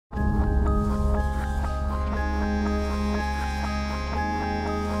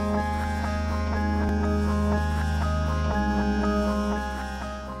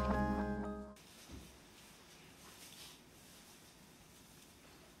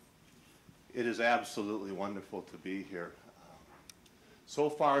It is absolutely wonderful to be here. So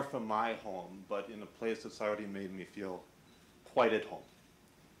far from my home, but in a place that's already made me feel quite at home.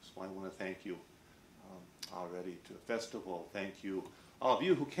 So I want to thank you already to the festival. Thank you, all of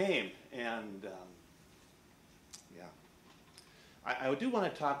you who came. And yeah, I do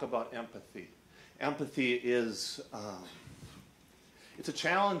want to talk about empathy. Empathy is, it's a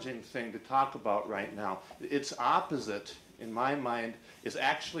challenging thing to talk about right now. Its opposite, in my mind, is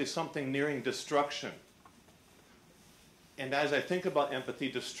actually something nearing destruction. And as I think about empathy,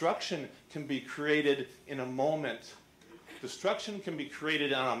 destruction can be created in a moment. Destruction can be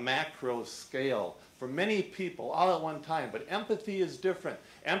created on a macro scale for many people all at one time. But empathy is different.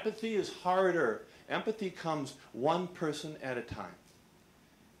 Empathy is harder. Empathy comes one person at a time.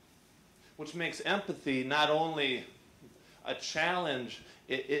 Which makes empathy not only a challenge,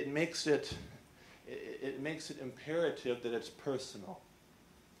 it makes it imperative that it's personal.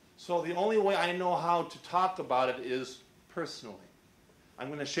 So the only way I know how to talk about it is personally. I'm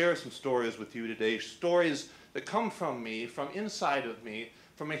going to share some stories with you today, stories that come from me, from inside of me,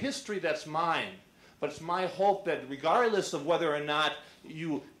 from a history that's mine. But it's my hope that regardless of whether or not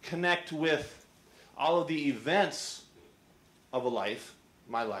you connect with all of the events of a life,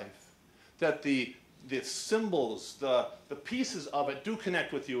 my life, that the symbols, the pieces of it do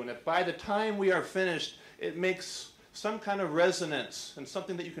connect with you, and that by the time we are finished, it makes some kind of resonance and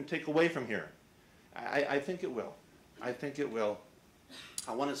something that you can take away from here. I think it will. I think it will.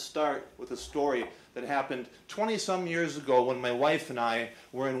 I want to start with a story that happened 20-some years ago when my wife and I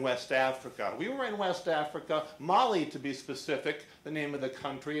were in West Africa. We were in West Africa, Mali to be specific, the name of the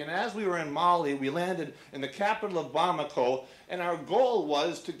country. And as we were in Mali, we landed in the capital of Bamako, and our goal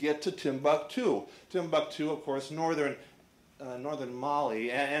was to get to Timbuktu. Timbuktu, of course, northern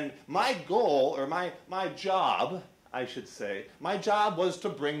Mali. And my goal, or my job, I should say, my job was to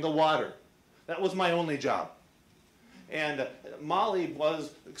bring the water. That was my only job. And Mali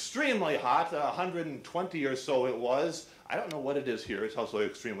was extremely hot, 120 or so it was. I don't know what it is here. It's also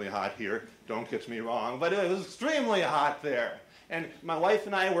extremely hot here. Don't get me wrong. But it was extremely hot there. And my wife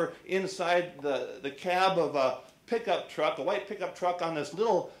and I were inside the cab of a pickup truck, a white pickup truck on this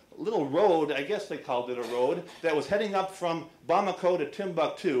little road, I guess they called it a road, that was heading up from Bamako to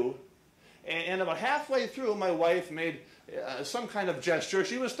Timbuktu. And about halfway through, my wife made some kind of gesture.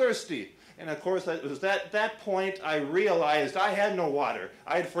 She was thirsty. And of course, it was at that point I realized I had no water.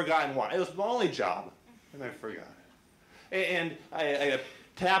 I had forgotten water. It was my only job, and I forgot. And I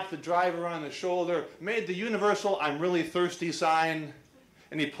tapped the driver on the shoulder, made the universal "I'm really thirsty" sign,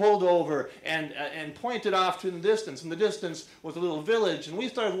 and he pulled over and pointed off to the distance. In the distance was a little village, and we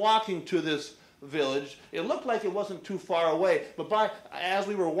started walking to this village. It looked like it wasn't too far away, but as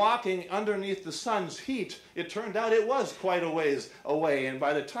we were walking underneath the sun's heat, it turned out it was quite a ways away, and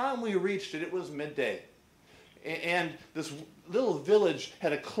by the time we reached it, it was midday. And this little village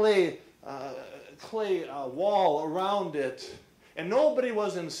had a clay wall around it, and nobody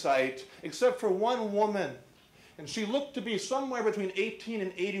was in sight except for one woman, and she looked to be somewhere between 18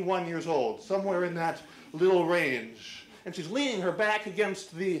 and 81 years old, somewhere in that little range, and she's leaning her back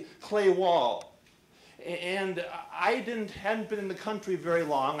against the clay wall. And I hadn't been in the country very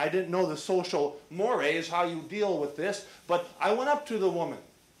long. I didn't know the social mores, how you deal with this. But I went up to the woman.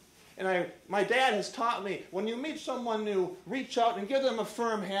 And my dad has taught me, when you meet someone new, reach out and give them a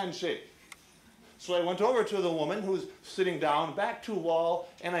firm handshake. So I went over to the woman who was sitting down, back to a wall,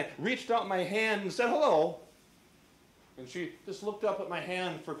 and I reached out my hand and said, "Hello." And she just looked up at my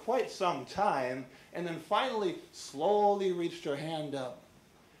hand for quite some time, and then finally slowly reached her hand up.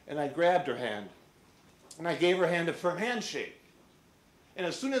 And I grabbed her hand. And I gave her hand a firm handshake. And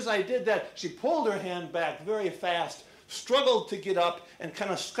as soon as I did that, she pulled her hand back very fast, struggled to get up, and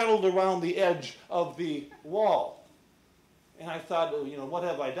kind of scuttled around the edge of the wall. And I thought, well, what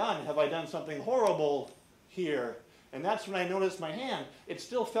have I done? Have I done something horrible here? And that's when I noticed my hand. It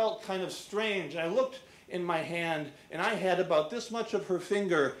still felt kind of strange. And I looked in my hand, and I had about this much of her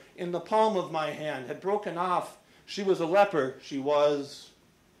finger in the palm of my hand, had broken off. She was a leper.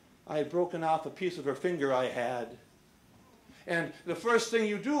 I had broken off a piece of her finger I had. And the first thing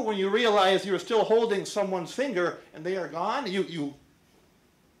you do when you realize you're still holding someone's finger and they are gone, you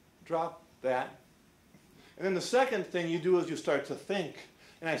drop that. And then the second thing you do is you start to think.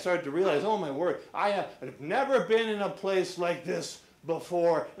 And I started to realize, oh my word, I have never been in a place like this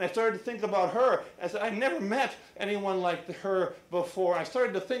before. And I started to think about her. I said, I've never met anyone like her before. I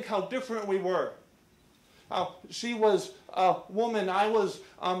started to think how different we were. She was a woman, I was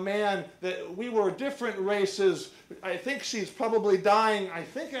a man, that we were different races. I think she's probably dying. I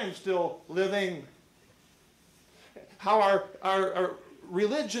think I'm still living. How our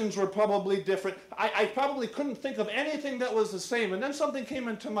religions were probably different. I probably couldn't think of anything that was the same. And then something came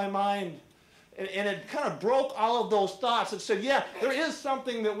into my mind, and it kind of broke all of those thoughts. It said, yeah, there is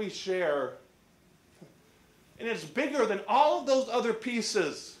something that we share. And it's bigger than all of those other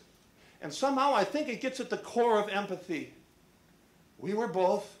pieces. And somehow I think it gets at the core of empathy. We were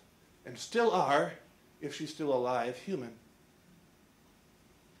both, and still are, if she's still alive, human.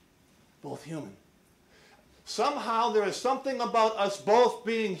 Both human. Somehow there is something about us both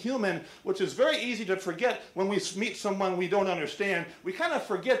being human, which is very easy to forget when we meet someone we don't understand. We kind of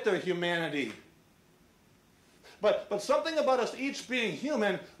forget their humanity. But something about us each being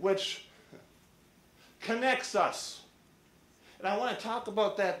human which connects us. And I want to talk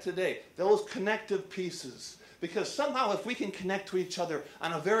about that today, those connective pieces. Because somehow if we can connect to each other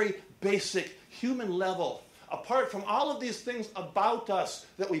on a very basic human level, apart from all of these things about us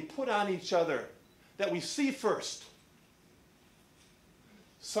that we put on each other, that we see first,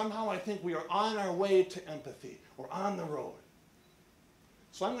 somehow I think we are on our way to empathy. We're on the road.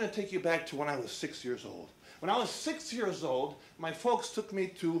 So I'm going to take you back to when I was 6 years old. When I was 6 years old, my folks took me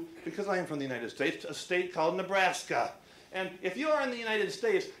to, because I am from the United States, a state called Nebraska. And if you are in the United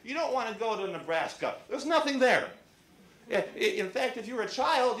States, you don't want to go to Nebraska. There's nothing there. In fact, if you're a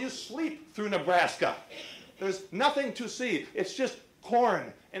child, you sleep through Nebraska. There's nothing to see. It's just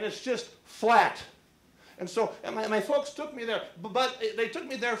corn, and it's just flat. And so my folks took me there, but they took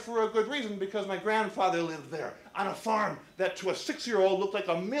me there for a good reason, because my grandfather lived there on a farm that to a 6-year-old looked like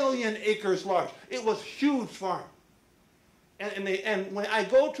 1,000,000 acres large. It was a huge farm. And when I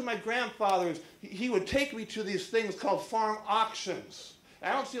go to my grandfather's, he would take me to these things called farm auctions.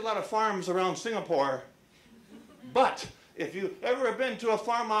 I don't see a lot of farms around Singapore, but if you've ever been to a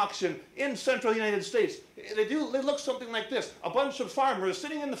farm auction in central United States, they look something like this. A bunch of farmers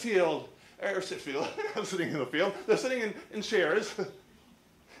sitting in the field, sitting in the field, they're sitting in chairs,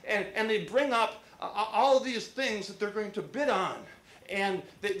 and they bring up all of these things that they're going to bid on. And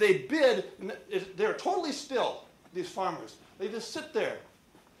they bid, they're totally still, these farmers. They just sit there,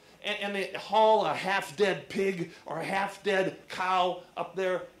 and they haul a half-dead pig or a half-dead cow up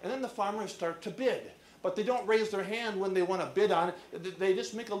there, and then the farmers start to bid. But they don't raise their hand when they want to bid on it. They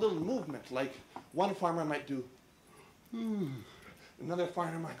just make a little movement, like one farmer might do, another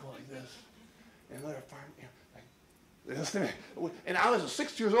farmer might go like this, and another farmer, like this. And I was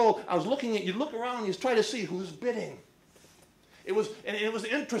 6 years old. I was looking at, you look around, you try to see who's bidding. It was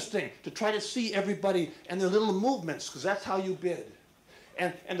interesting to try to see everybody and their little movements, because that's how you bid.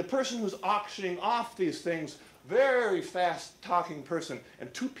 And the person who's auctioning off these things, very fast-talking person,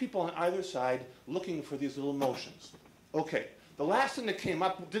 and two people on either side looking for these little motions. Okay, the last thing that came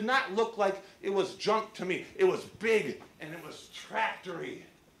up did not look like it was junk to me. It was big, and it was tractory.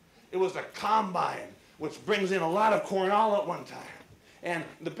 It was a combine, which brings in a lot of corn all at one time. And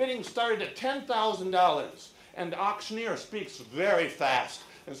the bidding started at $10,000. And the auctioneer speaks very fast.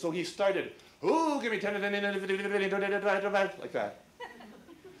 And so he started, ooh, give me 10, like that.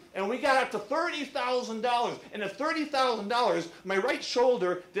 And we got up to $30,000. And at $30,000, my right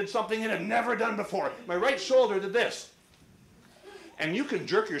shoulder did something it had never done before. My right shoulder did this. And you can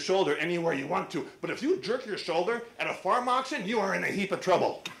jerk your shoulder anywhere you want to. But if you jerk your shoulder at a farm auction, you are in a heap of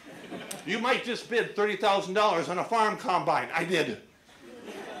trouble. You might just bid $30,000 on a farm combine. I did.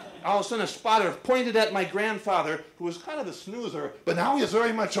 All of a sudden, a spotter pointed at my grandfather, who was kind of a snoozer, but now he is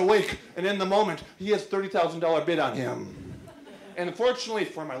very much awake. And in the moment, he has $30,000 bid on him. And unfortunately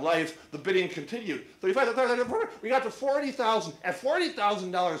for my life, the bidding continued. We got to $40,000. At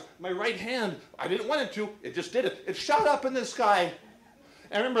 $40,000, my right hand, I didn't want it to, it just did it. It shot up in the sky.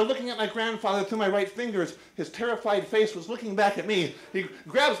 I remember looking at my grandfather through my right fingers. His terrified face was looking back at me. He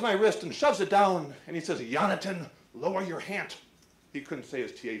grabs my wrist and shoves it down. And he says, Jonathan, lower your hand. He couldn't say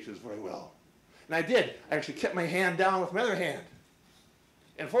his THs very well. And I did. I actually kept my hand down with my other hand.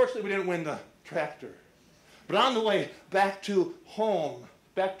 And fortunately, we didn't win the tractor. But on the way back to home,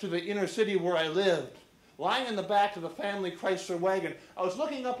 back to the inner city where I lived, lying in the back of the family Chrysler wagon, I was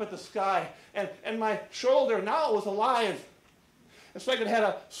looking up at the sky, and my shoulder, now it was alive. It's like it had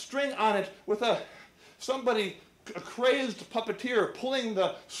a string on it with a crazed puppeteer pulling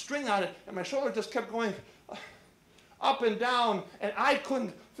the string on it, and my shoulder just kept going up and down, and I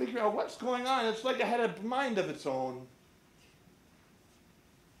couldn't figure out what's going on. It's like it had a mind of its own.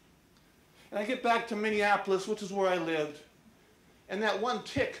 And I get back to Minneapolis, which is where I lived, and that one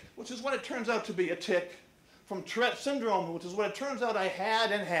tic, which is what it turns out to be, a tic, from Tourette syndrome, which is what it turns out I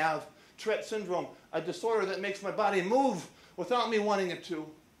had and have, Tourette syndrome, a disorder that makes my body move without me wanting it to.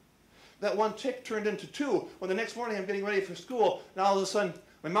 That one tic turned into two, when the next morning I'm getting ready for school, and all of a sudden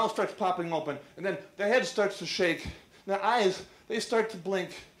my mouth starts popping open, and then the head starts to shake. The eyes, they start to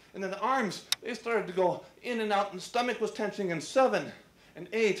blink. And then the arms, they started to go in and out, and the stomach was tensioning, and 7 and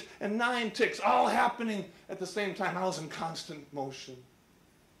 8 and 9 ticks, all happening at the same time. I was in constant motion.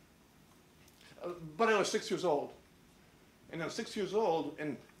 But I was 6 years old. And I was 6 years old,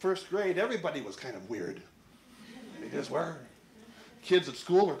 in first grade, everybody was kind of weird. They just were. Kids at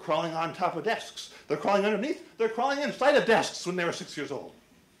school were crawling on top of desks. They're crawling underneath. They're crawling inside of desks when they were 6 years old.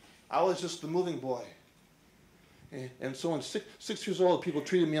 I was just the moving boy. And so in 6 years old, people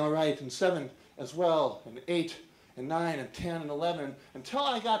treated me all right, and 7 as well, and 8 and 9 and 10 and 11, until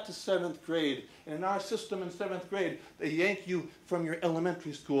I got to 7th grade. And in our system in 7th grade, they yank you from your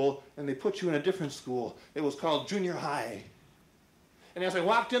elementary school and they put you in a different school. It was called junior high. And as I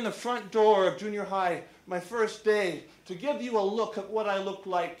walked in the front door of junior high, my first day, to give you a look at what I looked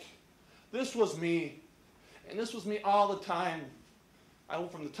like, this was me. And this was me all the time.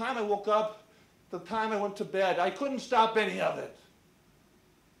 From the time I woke up, the time I went to bed, I couldn't stop any of it.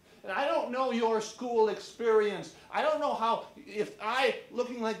 And I don't know your school experience. I don't know how, if I,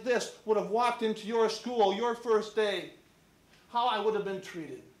 looking like this, would have walked into your school, your first day, how I would have been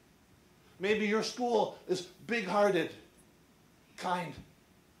treated. Maybe your school is big-hearted, kind.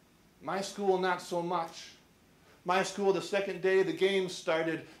 My school, not so much. My school, the second day the game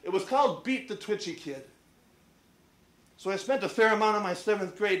started, it was called Beat the Twitchy Kid. So I spent a fair amount of my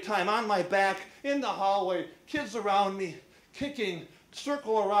 7th grade time on my back, in the hallway, kids around me, kicking,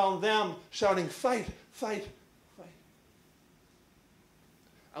 circle around them, shouting, fight, fight, fight.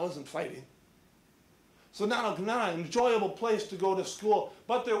 I wasn't fighting. So not an enjoyable place to go to school,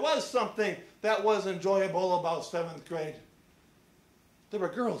 but there was something that was enjoyable about 7th grade. There were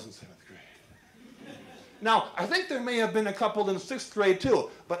girls in 7th grade. Now, I think there may have been a couple in 6th grade too,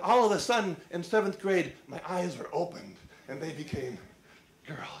 but all of a sudden in 7th grade, my eyes were opened and they became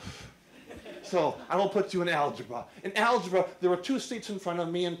girls. So I will put you in algebra. In algebra, there were 2 seats in front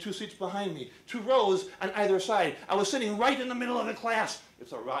of me and 2 seats behind me, 2 rows on either side. I was sitting right in the middle of the class.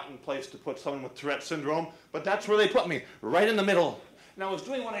 It's a rotten place to put someone with Tourette syndrome, but that's where they put me, right in the middle. And I was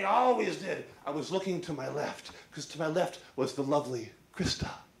doing what I always did. I was looking to my left, because to my left was the lovely Krista.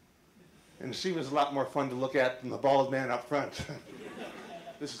 And she was a lot more fun to look at than the bald man up front.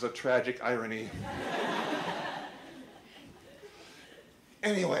 This is a tragic irony.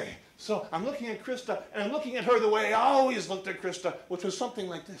 Anyway, so I'm looking at Krista, and I'm looking at her the way I always looked at Krista, which was something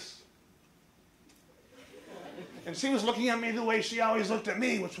like this. And she was looking at me the way she always looked at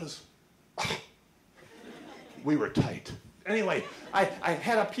me, which was, we were tight. Anyway, I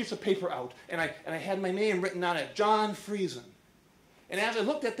had a piece of paper out, and I had my name written on it, John Friesen. And as I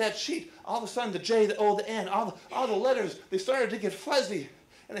looked at that sheet, all of a sudden the J, the O, the N, all the letters, they started to get fuzzy.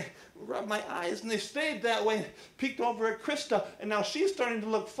 And I rubbed my eyes, and they stayed that way, peeked over at Krista, and now she's starting to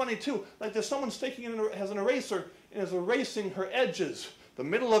look funny too, like there's someone has an eraser and is erasing her edges. The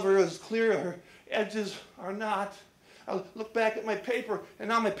middle of her is clear, her edges are not. I look back at my paper,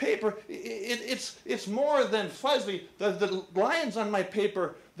 and on my paper, it's more than fuzzy. The lines on my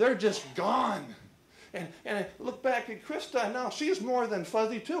paper, they're just gone. And I look back at Krista, and now she's more than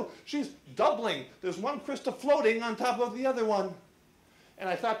fuzzy too. She's doubling. There's one Krista floating on top of the other one. And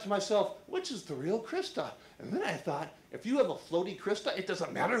I thought to myself, which is the real Krista? And then I thought, if you have a floaty Krista, it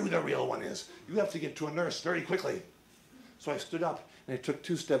doesn't matter who the real one is. You have to get to a nurse very quickly. So I stood up, and I took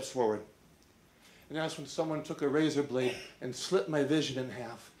 2 steps forward. And that's when someone took a razor blade and slit my vision in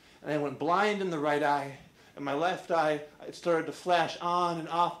half. And I went blind in the right eye. And my left eye, it started to flash on and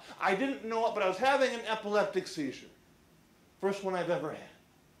off. I didn't know it, but I was having an epileptic seizure. First one I've ever had.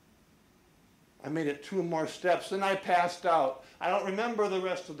 I made it 2 more steps, and I passed out. I don't remember the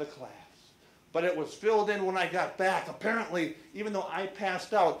rest of the class. But it was filled in when I got back. Apparently, even though I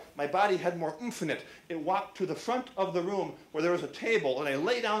passed out, my body had more oomph in it. It walked to the front of the room where there was a table, and I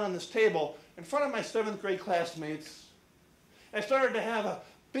lay down on this table in front of my 7th grade classmates. I started to have a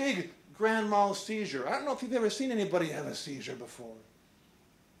big grand mal seizure. I don't know if you've ever seen anybody have a seizure before.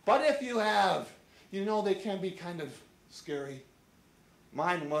 But if you have, you know they can be kind of scary.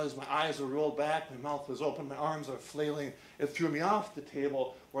 Mine was, my eyes were rolled back, my mouth was open, my arms were flailing. It threw me off the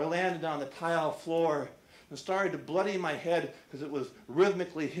table, where I landed on the tile floor and started to bloody my head because it was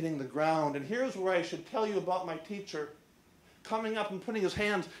rhythmically hitting the ground. And here's where I should tell you about my teacher coming up and putting his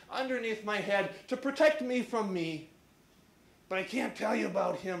hands underneath my head to protect me from me. But I can't tell you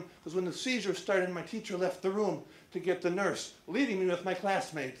about him because when the seizure started, my teacher left the room to get the nurse, leaving me with my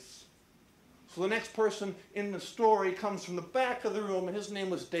classmates. So the next person in the story comes from the back of the room, and his name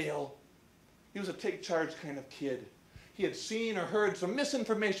was Dale. He was a take-charge kind of kid. He had seen or heard some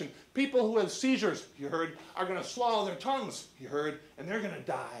misinformation. People who have seizures, he heard, are going to swallow their tongues, he heard, and they're going to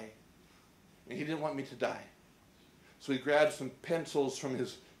die. And he didn't want me to die. So he grabbed some pencils from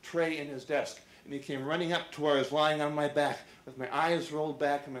his tray in his desk, and he came running up to where I was lying on my back with my eyes rolled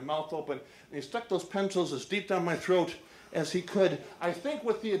back and my mouth open, and he stuck those pencils as deep down my throat as he could, I think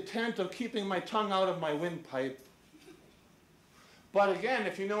with the intent of keeping my tongue out of my windpipe. But again,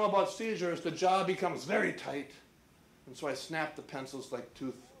 if you know about seizures, the jaw becomes very tight, and so I snapped the pencils like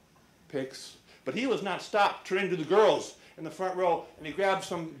toothpicks. But he was not stopped, turning to the girls in the front row, and he grabbed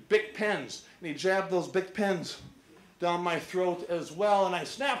some Bic pens, and he jabbed those Bic pens down my throat as well, and I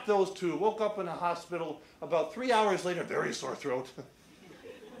snapped those too. Woke up in a hospital about 3 hours later, very sore throat.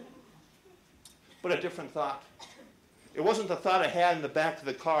 But a different thought. It wasn't the thought I had in the back of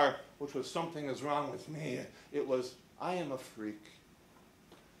the car, which was something is wrong with me. It was, I am a freak.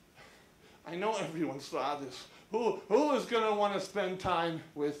 I know everyone saw this. Who is going to want to spend time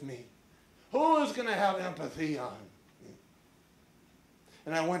with me? Who is going to have empathy on me?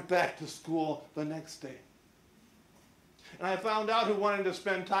 And I went back to school the next day. And I found out who wanted to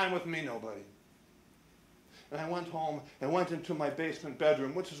spend time with me, nobody. And I went home and went into my basement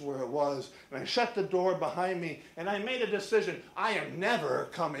bedroom, which is where it was, and I shut the door behind me, and I made a decision. I am never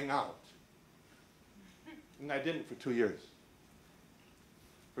coming out. And I didn't for 2 years.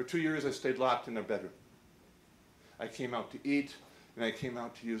 For 2 years, I stayed locked in their bedroom. I came out to eat, and I came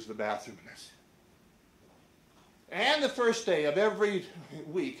out to use the bathroom. And the first day of every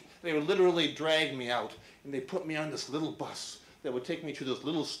week, they would literally drag me out, and they put me on this little bus that would take me to this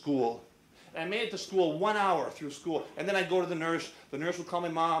little school. And I made it to school 1 hour through school, and then I'd go to the nurse. The nurse would call my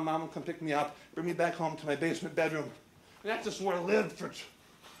mom. Mom would come pick me up, bring me back home to my basement bedroom. And that's just where I lived for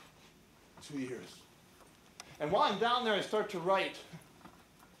 2 years. And while I'm down there, I start to write.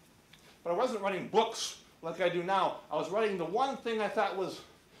 But I wasn't writing books like I do now. I was writing the one thing I thought was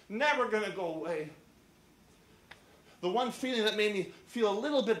never going to go away. The one feeling that made me feel a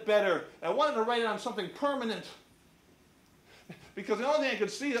little bit better. I wanted to write it on something permanent. Because the only thing I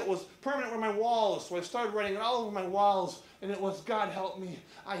could see that was permanent were my walls. So I started writing it all over my walls. And it was, God help me.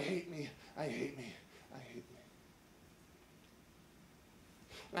 I hate me. I hate me. I hate me.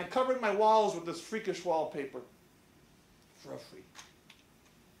 And I covered my walls with this freakish wallpaper. For a freak.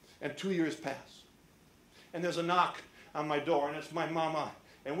 And 2 years pass. And there's a knock on my door. And it's my mama.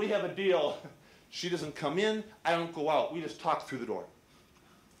 And we have a deal. She doesn't come in. I don't go out. We just talk through the door.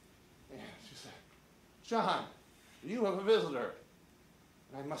 And she said, John, you have a visitor.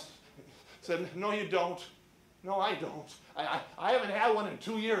 And I said, no, you don't. No, I don't. I haven't had one in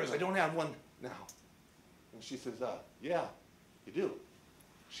 2 years. I don't have one now. And she says, yeah, you do.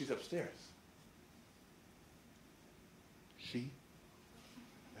 She's upstairs. She?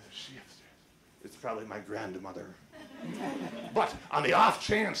 She upstairs. It's probably my grandmother. But on the off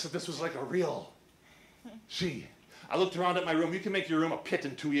chance that this was like a real she. I looked around at my room. You can make your room a pit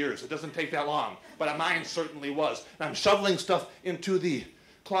in 2 years. It doesn't take that long. But mine certainly was. And I'm shoveling stuff into the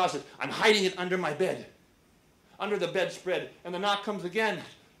closet. I'm hiding it under my bed. Under the bedspread. And the knock comes again.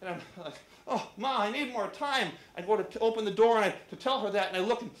 And I'm like, oh, Ma, I need more time. I go to open the door and to tell her that. And I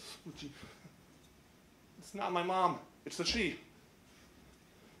look and, it's not my mom. It's the she.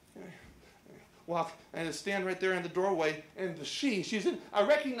 Walk, and I stand right there in the doorway. And the she's in, I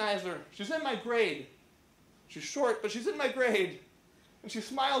recognize her. She's in my grade. She's short, but she's in my grade. And she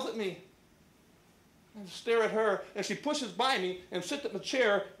smiles at me. And I stare at her, and she pushes by me and sits in the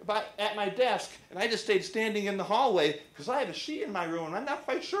chair at my desk. And I just stayed standing in the hallway because I have a she in my room, and I'm not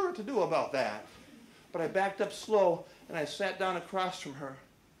quite sure what to do about that. But I backed up slow, and I sat down across from her.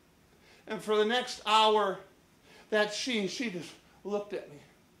 And for the next hour, that she just looked at me.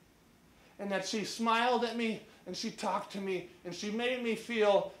 And that she smiled at me, and she talked to me, and she made me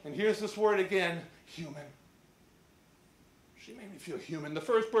feel, and here's this word again, human. She made me feel human. The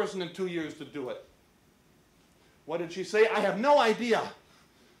first person in 2 years to do it. What did she say? I have no idea.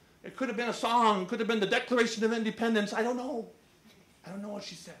 It could have been a song. It could have been the Declaration of Independence. I don't know. I don't know what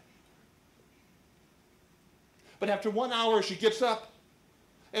she said. But after 1 hour, she gets up,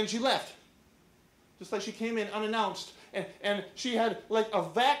 and she left. Just like she came in unannounced. And she had like a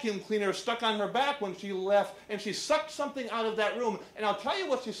vacuum cleaner stuck on her back when she left, and she sucked something out of that room. And I'll tell you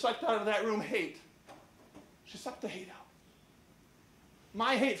what she sucked out of that room, hate. She sucked the hate out.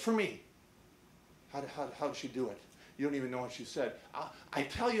 My hate for me. How did she do it? You don't even know what she said. I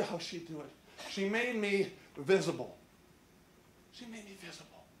tell you how she do it. She made me visible. She made me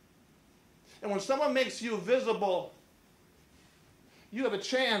visible. And when someone makes you visible, you have a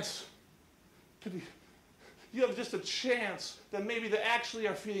chance to be... You have just a chance that maybe they actually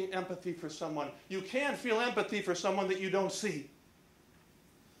are feeling empathy for someone. You can't feel empathy for someone that you don't see.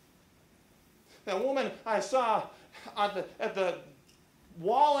 That woman I saw at the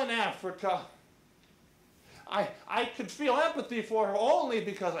wall in Africa, I could feel empathy for her only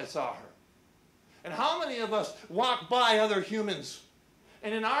because I saw her. And how many of us walk by other humans,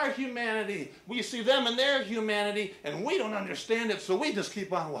 and in our humanity, we see them in their humanity, and we don't understand it, so we just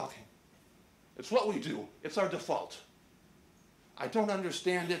keep on walking. It's what we do. It's our default. I don't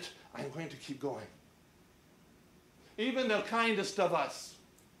understand it. I'm going to keep going. Even the kindest of us.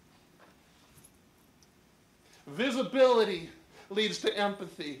 Visibility leads to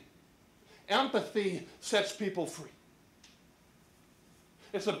empathy. Empathy sets people free.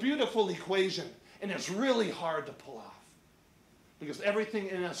 It's a beautiful equation, and it's really hard to pull off. Because everything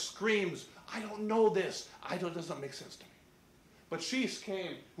in us screams, I don't know this. It doesn't make sense to me. But she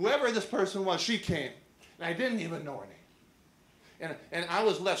came. Whoever this person was, she came. And I didn't even know her name. And I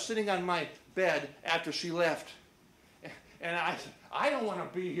was left sitting on my bed after she left. And I said, I don't want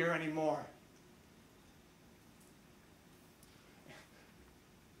to be here anymore.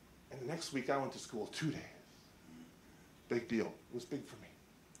 And the next week I went to school 2 days. Big deal. It was big for me.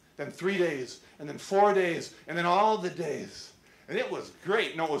 Then 3 days, and then 4 days, and then all the days. And it was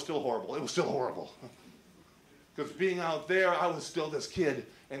great. No, it was still horrible. It was still horrible. Because being out there, I was still this kid.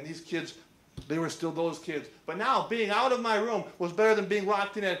 And these kids, they were still those kids. But now, being out of my room was better than being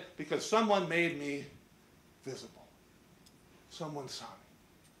locked in it because someone made me visible. Someone saw me.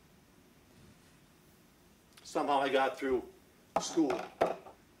 Somehow I got through school.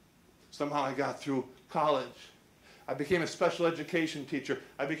 Somehow I got through college. I became a special education teacher.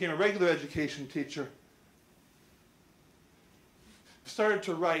 I became a regular education teacher. Started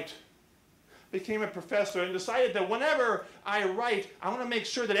to write. Became a professor and decided that whenever I write, I want to make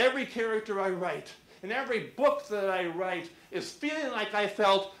sure that every character I write and every book that I write is feeling like I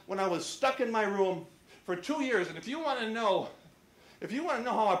felt when I was stuck in my room for 2 years. And if you want to know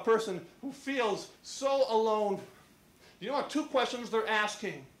how a person who feels so alone, you know what 2 questions they're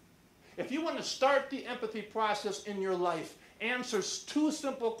asking? If you want to start the empathy process in your life, answer 2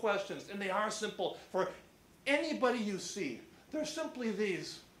 simple questions, and they are simple for anybody you see. They're simply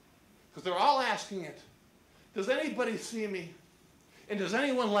these, because they're all asking it. Does anybody see me? And does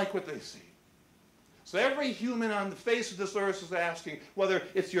anyone like what they see? So every human on the face of this earth is asking, whether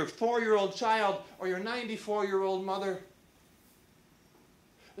it's your 4-year-old child or your 94-year-old mother,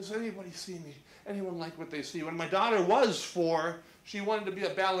 does anybody see me? Anyone like what they see? When my daughter was 4, she wanted to be a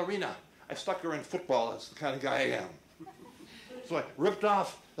ballerina. I stuck her in football. That's the kind of guy I am. So I ripped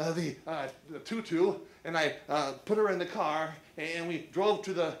off the tutu, and I put her in the car, and we drove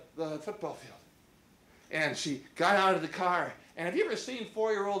to the football field. And she got out of the car. And have you ever seen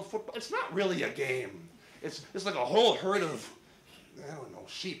 4-year-old football? It's not really a game. It's like a whole herd of, I don't know,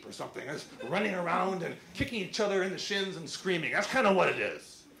 sheep or something. It's running around and kicking each other in the shins and screaming. That's kind of what it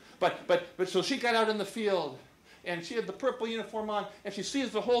is. But so she got out in the field, and she had the purple uniform on, and she sees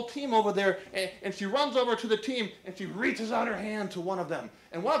the whole team over there, and she runs over to the team, and she reaches out her hand to one of them.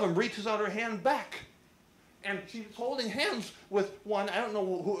 And one of them reaches out her hand back. And she's holding hands with one, I don't know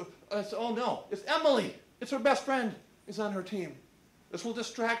who, oh no, it's Emily. It's her best friend is on her team. This will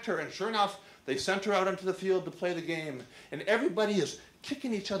distract her. And sure enough, they sent her out onto the field to play the game. And everybody is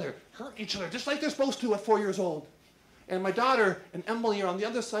kicking each other, hurting each other, just like they're supposed to at 4 years old. And my daughter and Emily are on the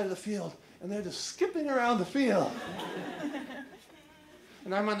other side of the field, and they're just skipping around the field.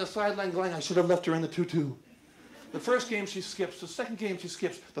 And I'm on the sideline going, I should have left her in the tutu. The first game she skips, the second game she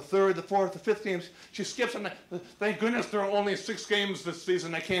skips, the third, the fourth, the fifth game she skips, and thank goodness there are only 6 games this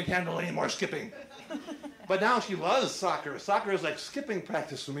season. I can't handle any more skipping. But now she loves soccer. Soccer is like skipping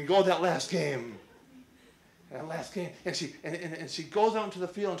practice when we go to that last game. And she goes out into the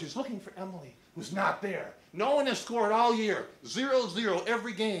field and she's looking for Emily, who's not there. No one has scored all year. 0-0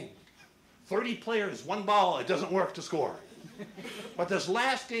 every game. 30 players, 1 ball. It doesn't work to score. But this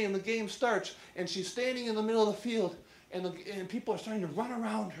last game, the game starts, and she's standing in the middle of the field, and people are starting to run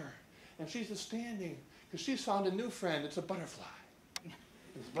around her. And she's just standing, because she's found a new friend. It's a butterfly. And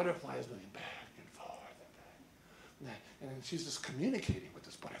this butterfly is going back and forth and back. And she's just communicating with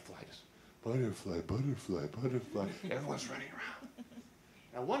this butterfly. Just, butterfly, butterfly, butterfly. Everyone's running around.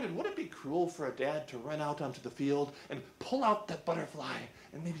 And I wondered, would it be cruel for a dad to run out onto the field and pull out that butterfly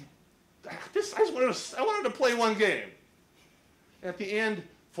and maybe, I wanted to play one game. And at the end,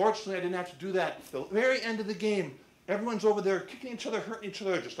 fortunately, I didn't have to do that. The very end of the game, everyone's over there kicking each other, hurting each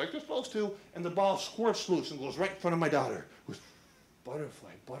other, just like they're supposed to, and the ball squirts loose and goes right in front of my daughter, who's,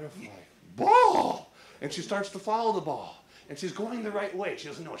 butterfly, butterfly, ball! And she starts to follow the ball. And she's going the right way. She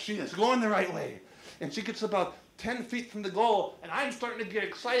doesn't know she is going the right way. And she gets about 10 feet from the goal, and I'm starting to get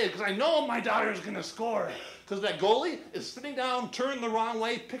excited because I know my daughter's going to score. Because that goalie is sitting down, turned the wrong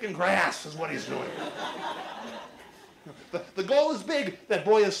way, picking grass is what he's doing. The goal is big. That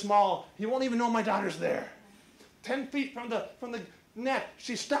boy is small. He won't even know my daughter's there. 10 feet from the net,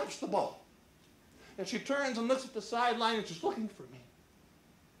 she stops the ball. And she turns and looks at the sideline, and she's looking for me.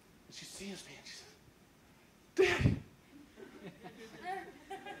 And she sees me, and she says, Daddy.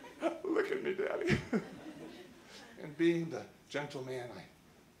 Look at me, Daddy. And being the gentleman,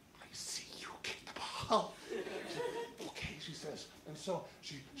 I see you kick the ball. Okay, she says. And so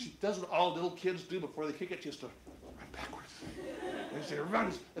she does what all little kids do before they kick it. She has to run backwards. And she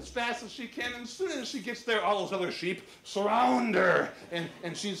runs as fast as she can. And as soon as she gets there, all those other sheep surround her.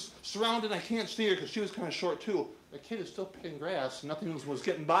 And she's surrounded. I can't see her because she was kind of short too. The kid is still picking grass. Nothing was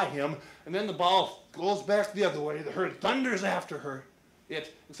getting by him. And then the ball goes back the other way. The herd thunders after her.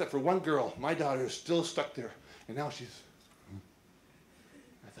 Except for one girl. My daughter is still stuck there. And now she's...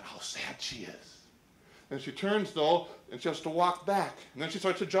 I thought how sad she is. And she turns, though, and she has to walk back. And then she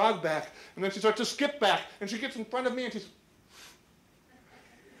starts to jog back. And then she starts to skip back. And she gets in front of me, and she's...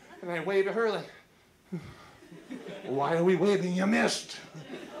 And I wave at her like, why are we waving? You missed.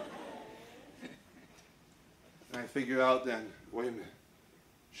 And I figure out then, wait a minute.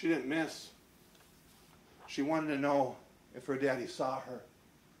 She didn't miss. She wanted to know if her daddy saw her.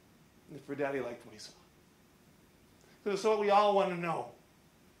 And if her daddy liked what he saw. Because it's what we all want to know.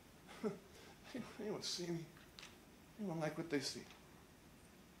 Anyone see me? Anyone like what they see?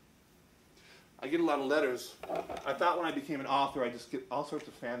 I get a lot of letters. I thought when I became an author, I just get all sorts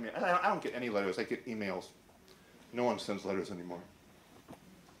of fan mail. I don't get any letters. I get emails. No one sends letters anymore.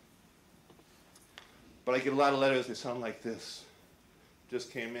 But I get a lot of letters. They sound like this.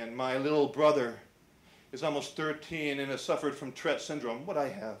 Just came in. My little brother is almost 13 and has suffered from Tourette syndrome, what I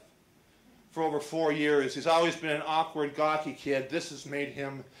have, for over 4 years. He's always been an awkward, gawky kid. This has made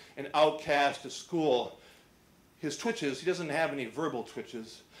him an outcast at school. His twitches, he doesn't have any verbal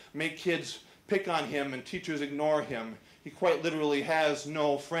twitches, make kids pick on him and teachers ignore him. He quite literally has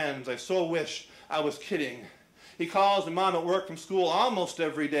no friends. I so wish I was kidding. He calls my mom at work from school almost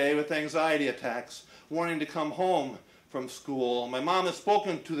every day with anxiety attacks, wanting to come home from school. My mom has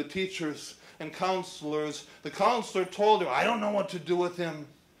spoken to the teachers and counselors. The counselor told her, I don't know what to do with him.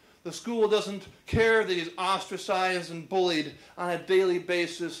 The school doesn't care that he's ostracized and bullied on a daily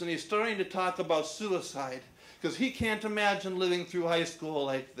basis, and he's starting to talk about suicide because he can't imagine living through high school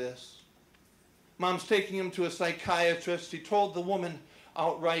like this. Mom's taking him to a psychiatrist. He told the woman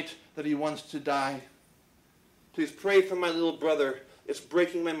outright that he wants to die. Please pray for my little brother. It's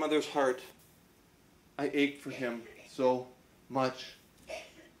breaking my mother's heart. I ache for him so much.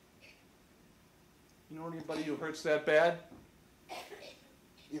 You know anybody who hurts that bad?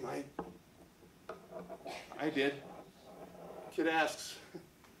 You might. I did. Kid asks,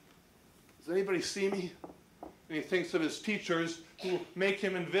 does anybody see me? And he thinks of his teachers who make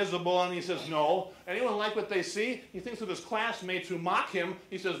him invisible, and he says no. Anyone like what they see? He thinks of his classmates who mock him.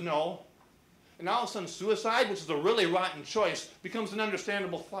 He says no. And all of a sudden suicide, which is a really rotten choice, becomes an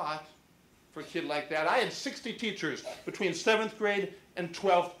understandable thought for a kid like that. I had 60 teachers between 7th grade and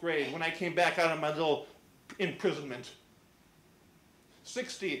 12th grade when I came back out of my little imprisonment.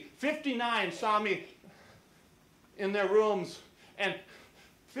 60, 59 saw me in their rooms, and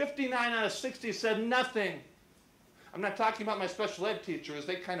 59 out of 60 said nothing. I'm not talking about my special ed teachers.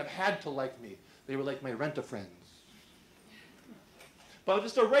 They kind of had to like me. They were like my rent-a-friends. But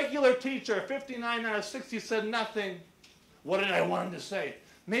just a regular teacher, 59 out of 60 said nothing. What did I want him to say?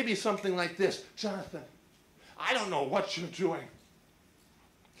 Maybe something like this. Jonathan, I don't know what you're doing.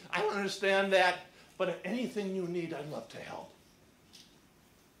 I don't understand that, but if anything you need, I'd love to help.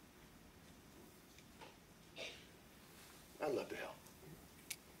 I'd love to help.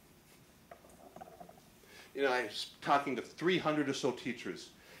 You know, I was talking to 300 or so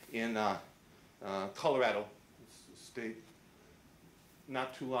teachers in Colorado State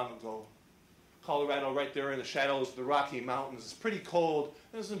not too long ago. Colorado, right there in the shadows of the Rocky Mountains. It's pretty cold.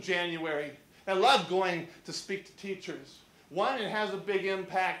 This is in January. I love going to speak to teachers. One, it has a big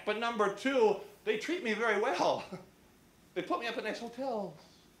impact, but number two, they treat me very well. They put me up at nice hotels.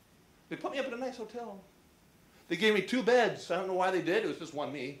 They put me up at a nice hotel. They gave me 2 beds. I don't know why they did. It was just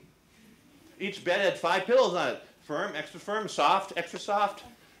one me. Each bed had 5 pillows on it. Firm, soft, extra soft,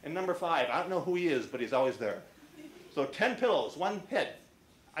 and number 5. I don't know who he is, but he's always there. So 10 pillows, 1 head.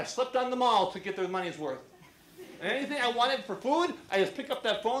 I slept on them all to get their money's worth. And anything I wanted for food, I just pick up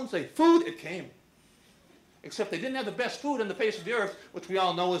that phone and say, food, it came. Except they didn't have the best food on the face of the earth, which we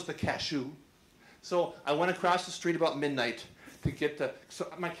all know is the cashew. So I went across the street about midnight to get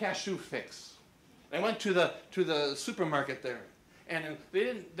my cashew fix. I went to the supermarket there. And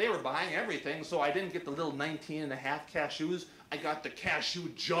they were buying everything, so I didn't get the little 19.5 cashews. I got the cashew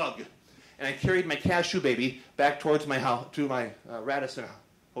jug. And I carried my cashew baby back towards my house, to my Radisson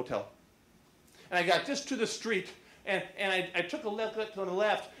hotel. and I got just to the street, and I took a look to the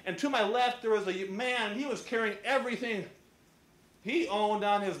left, and to my left there was a man. He was carrying everything he owned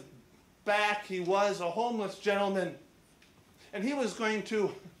on his back. He was a homeless gentleman, and he was going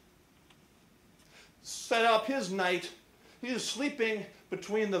to set up his night. He was sleeping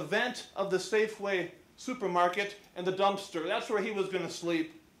between the vent of the Safeway supermarket and the dumpster. That's where he was going to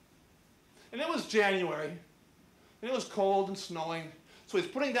sleep. And it was January, and it was cold and snowing, so he's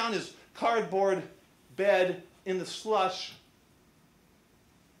putting down his cardboard bed in the slush.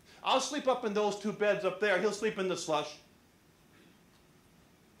 I'll sleep up in those two beds up there. He'll sleep in the slush.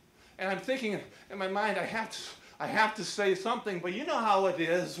 And I'm thinking in my mind, I have to say something, but you know how it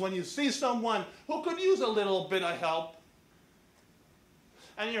is when you see someone who could use a little bit of help.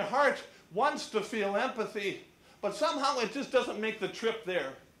 And your heart wants to feel empathy, but somehow it just doesn't make the trip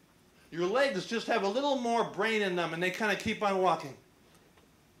there. Your legs just have a little more brain in them, and they kind of keep on walking.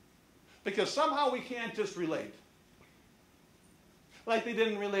 Because somehow we can't just relate. Like they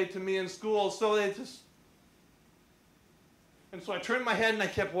didn't relate to me in school, so they just... And so I turned my head and I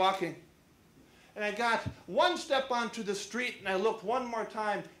kept walking. And I got one step onto the street, and I looked one more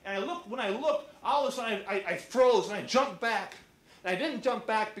time. And when I looked, all of a sudden I froze and I jumped back. And I didn't jump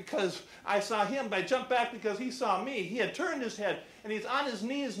back because I saw him, but I jumped back because he saw me. He had turned his head, and he's on his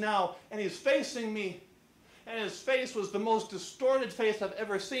knees now, and he's facing me. And his face was the most distorted face I've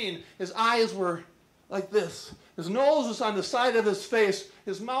ever seen. His eyes were like this. His nose was on the side of his face.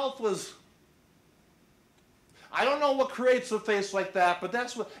 His mouth was... I don't know what creates a face like that, but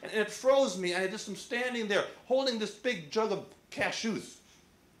that's what... And it froze me, and I just am standing there holding this big jug of cashews.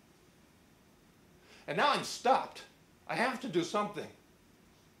 And now I'm stopped. I have to do something.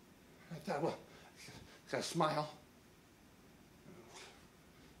 I thought, well, I gotta smile.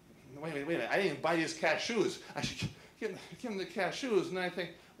 Wait a minute, I didn't buy these cashews. I should give him the cashews. And I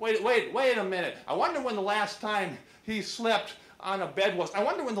think, wait a minute. I wonder when the last time he slept on a bed was. I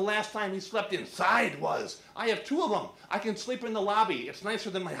wonder when the last time he slept inside was. I have two of them. I can sleep in the lobby. It's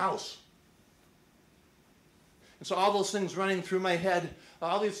nicer than my house. And so all those things running through my head,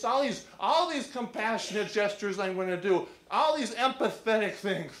 all these compassionate gestures I'm going to do, all these empathetic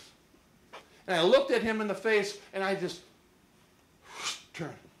things. And I looked at him in the face, and I just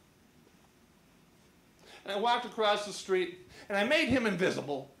turned. And I walked across the street, and I made him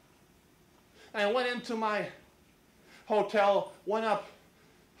invisible. And I went into my hotel, went up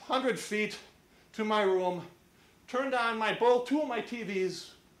 100 feet to my room, turned on two of my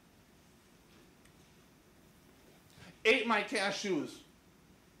TVs, ate my cashews,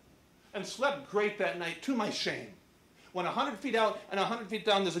 and slept great that night, to my shame. Went 100 feet out, and 100 feet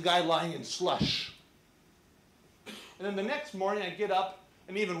down, there's a guy lying in slush. And then the next morning, I get up,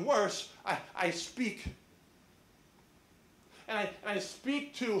 and even worse, I speak. And I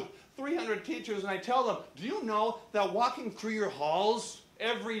speak to 300 teachers, and I tell them, do you know that walking through your halls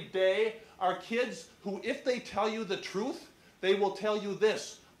every day are kids who, if they tell you the truth, they will tell you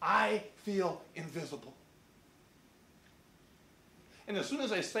this: I feel invisible. And as soon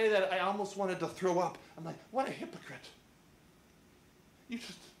as I say that, I almost wanted to throw up. I'm like, what a hypocrite.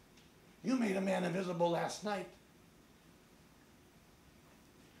 You made a man invisible last night.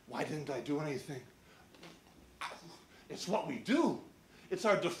 Why didn't I do anything? It's what we do. It's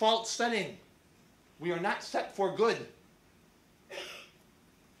our default setting. We are not set for good.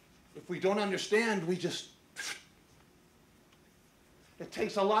 If we don't understand, we just... It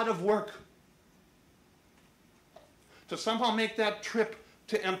takes a lot of work to somehow make that trip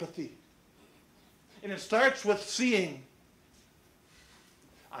to empathy. And it starts with seeing.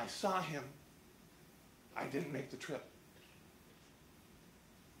 I saw him. I didn't make the trip.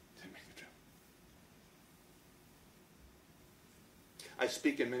 I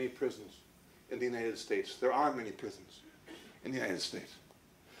speak in many prisons in the United States. There are many prisons in the United States.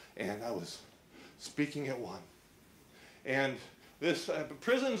 And I was speaking at one. And this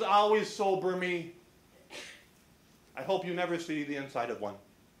prisons always sober me. I hope you never see the inside of one.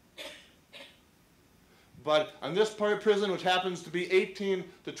 But on this part of prison, which happens to be 18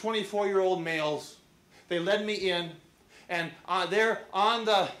 to 24-year-old males, they led me in, and there on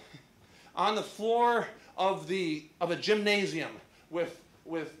the floor of a gymnasium, with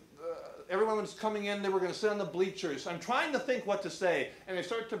everyone was coming in, they were going to sit on the bleachers. I'm trying to think what to say, and they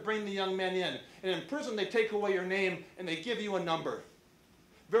start to bring the young men in. And in prison, they take away your name, and they give you a number.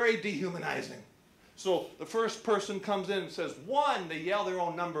 Very dehumanizing. So the first person comes in and says, 1, they yell their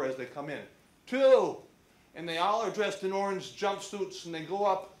own number as they come in. 2, and they all are dressed in orange jumpsuits, and they go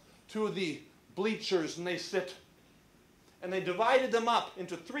up to the bleachers, and they sit. And they divided them up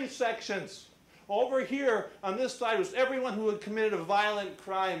into 3 sections. Over here, on this side, was everyone who had committed a violent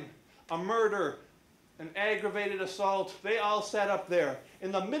crime, a murder, an aggravated assault. They all sat up there.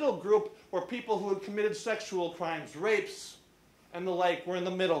 In the middle group were people who had committed sexual crimes, rapes, and the like were in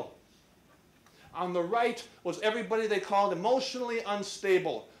the middle. On the right was everybody they called emotionally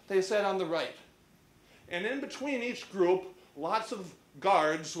unstable. They sat on the right. And in between each group, lots of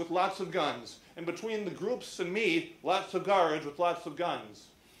guards with lots of guns. And between the groups and me, lots of guards with lots of guns.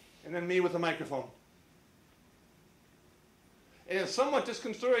 And then me with a microphone. And it's somewhat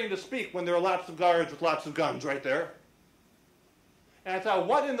disconcerting to speak when there are lots of guards with lots of guns right there. And I thought,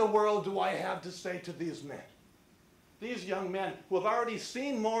 what in the world do I have to say to these men? These young men who have already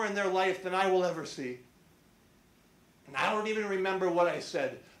seen more in their life than I will ever see. And I don't even remember what I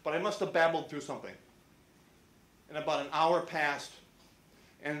said, but I must have babbled through something. And about an hour passed,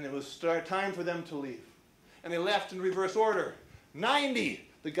 and it was time for them to leave. And they left in reverse order. 90,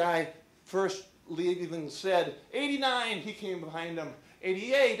 the guy first leaving said. 89, he came behind him.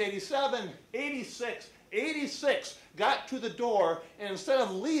 88, 87, 86, 86, got to the door, and instead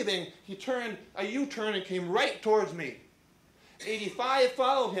of leaving, he turned a U-turn and came right towards me. 85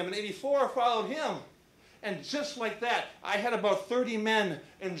 followed him, and 84 followed him. And just like that, I had about 30 men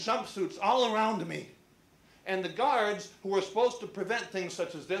in jumpsuits all around me. And the guards, who were supposed to prevent things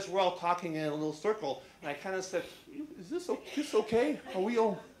such as this, were all talking in a little circle. And I kind of said, is this okay?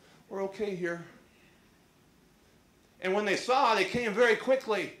 We're okay here. And when they saw, they came very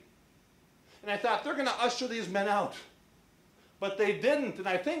quickly. And I thought, they're going to usher these men out. But they didn't, and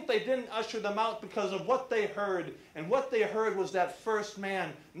I think they didn't usher them out because of what they heard. And what they heard was that first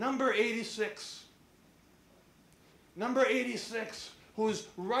man, number 86. Number 86, who's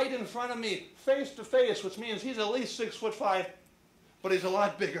right in front of me, face to face, which means he's at least 6'5", but he's a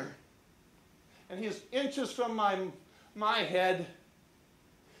lot bigger. And he's inches from my head,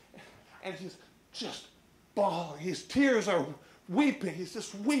 and he's just bawling. His tears are weeping. He's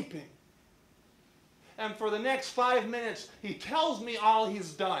just weeping. And for the next 5 minutes, he tells me all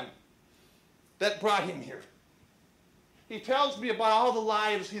he's done that brought him here. He tells me about all the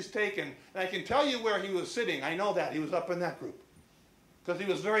lives he's taken. And I can tell you where he was sitting. I know that. He was up in that group. Because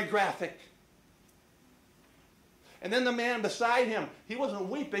he was very graphic. And then the man beside him, he wasn't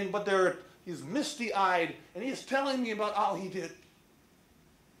weeping, but he's misty-eyed. And he's telling me about all he did.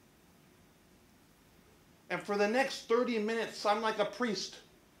 And for the next 30 minutes, I'm like a priest.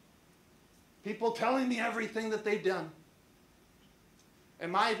 People telling me everything that they've done.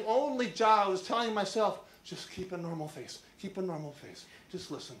 And my only job was telling myself, just keep a normal face. Keep a normal face.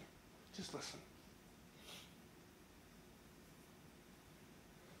 Just listen. Just listen.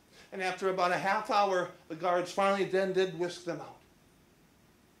 And after about a half hour, the guards finally then did whisk them out.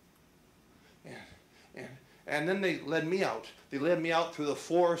 And then they led me out. They led me out through the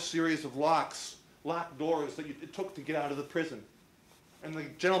 4 series of locked doors that it took to get out of the prison. And the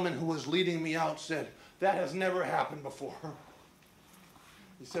gentleman who was leading me out said, that has never happened before.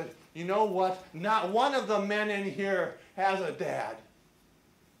 He said, you know what? Not one of the men in here has a dad.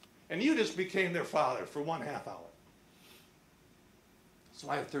 And you just became their father for 1/2 hour. So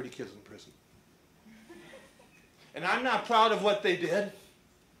I have 30 kids in prison. And I'm not proud of what they did,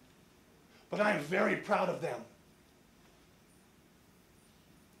 but I'm very proud of them.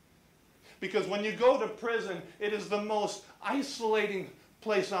 Because when you go to prison, it is the most isolating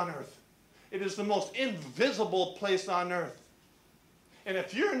place on earth. It is the most invisible place on earth. And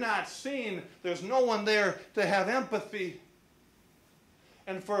if you're not seen, there's no one there to have empathy.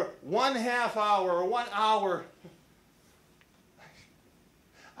 And for 1/2 hour or 1 hour,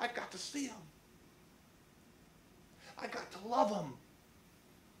 I got to see them. I got to love them.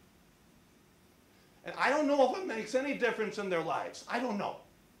 And I don't know if it makes any difference in their lives. I don't know.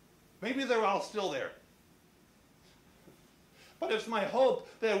 Maybe they're all still there. But it's my hope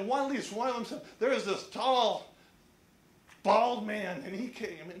that at least one of them said, there is this tall, bald man, and he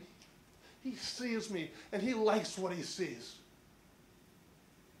came, and he sees me, and he likes what he sees.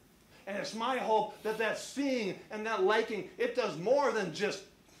 And it's my hope that that seeing and that liking, it was more than just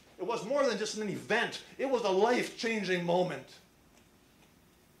an event. It was a life-changing moment.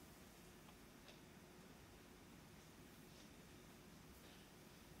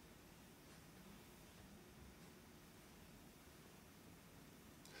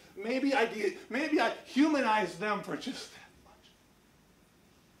 Maybe I humanized them for just that much.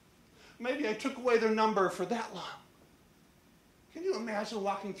 Maybe I took away their number for that long. Can you imagine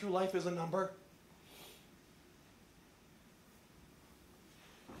walking through life as a number?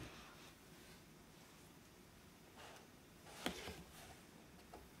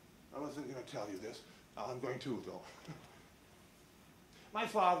 I wasn't going to tell you this. I'm going to, though. My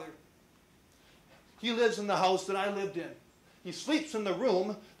father, he lives in the house that I lived in. He sleeps in the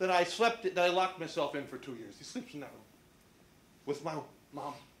room that I locked myself in for 2 years. He sleeps in that room with my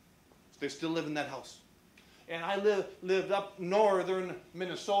mom. They still live in that house. And I lived up northern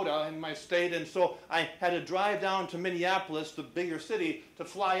Minnesota in my state, and so I had to drive down to Minneapolis, the bigger city, to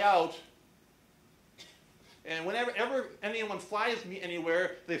fly out. And whenever anyone flies me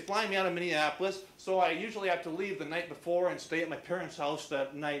anywhere, they fly me out of Minneapolis, so I usually have to leave the night before and stay at my parents' house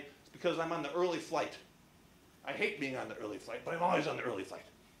that night because I'm on the early flight. I hate being on the early flight, but I'm always on the early flight.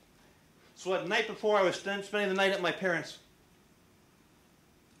 So at night before, I was spending the night at my parents'.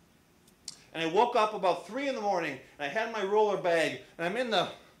 And I woke up about 3 in the morning, and I had my roller bag, and I'm in the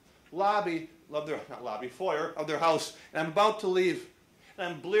lobby of their, not lobby, foyer of their house, and I'm about to leave. And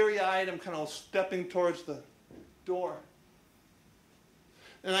I'm bleary-eyed, I'm kind of stepping towards the door.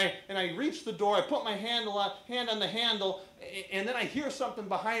 And I reach the door, I put my hand on the handle, and then I hear something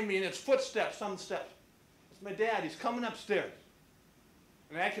behind me, and it's footsteps on the steps. It's my dad, he's coming upstairs.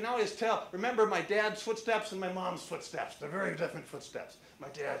 And I can always tell, remember my dad's footsteps and my mom's footsteps. They're very different footsteps. My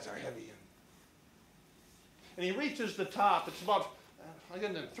dad's are heavy. And he reaches the top. It's about, I get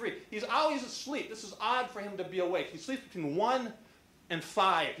into 3. He's always asleep. This is odd for him to be awake. He sleeps between 1 and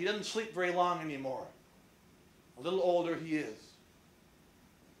 5. He doesn't sleep very long anymore. A little older he is.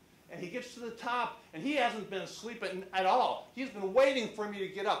 And he gets to the top, and he hasn't been asleep at all. He's been waiting for me to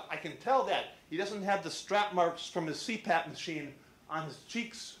get up. I can tell that. He doesn't have the strap marks from his CPAP machine on his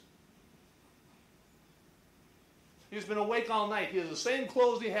cheeks. He's been awake all night. He has the same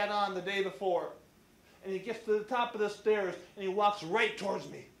clothes he had on the day before. And he gets to the top of the stairs, and he walks right towards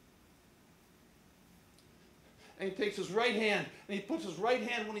me. And he takes his right hand, and he puts his right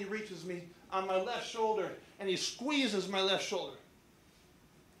hand when he reaches me on my left shoulder, and he squeezes my left shoulder.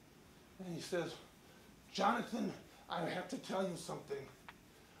 And he says, "Jonathan, I have to tell you something.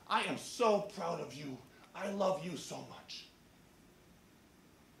 I am so proud of you. I love you so much."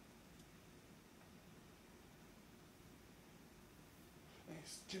 And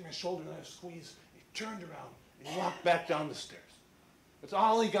he gave me my shoulder, and I squeezed. He turned around, and he walked back down the stairs. That's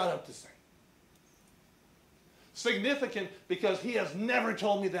all he got up to say. Significant because he has never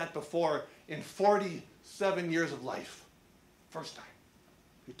told me that before in 47 years of life. First time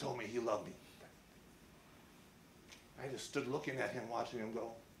he told me he loved me. I just stood looking at him, watching him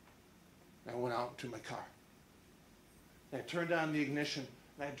go. I went out to my car. And I turned on the ignition,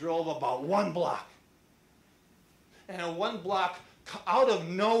 and I drove about 1 block. And at 1 block, out of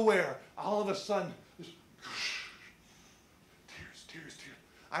nowhere, all of a sudden, just tears, tears, tears.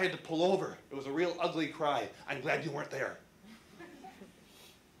 I had to pull over. It was a real ugly cry. I'm glad you weren't there.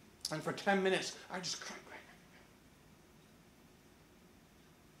 And for 10 minutes, I just cried.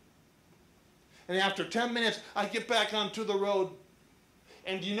 And after 10 minutes, I get back onto the road.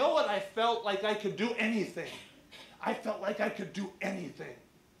 And you know what? I felt like I could do anything. I felt like I could do anything.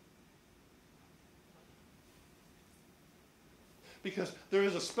 Because there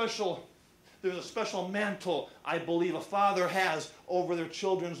is a special mantle, I believe, a father has over their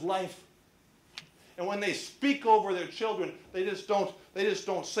children's life. And when they speak over their children, they just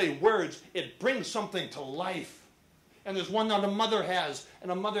don't say words. It brings something to life. And there's one that a mother has, and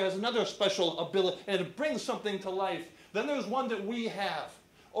a mother has another special ability, and it brings something to life. Then there's one that we have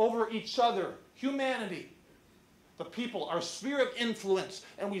over each other, humanity, the people, our sphere of influence,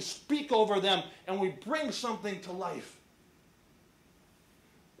 and we speak over them, and we bring something to life.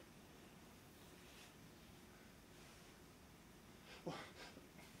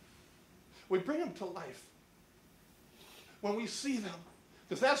 We bring them to life when we see them.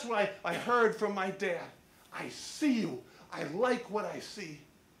 Because that's what I heard from my dad. I see you. I like what I see.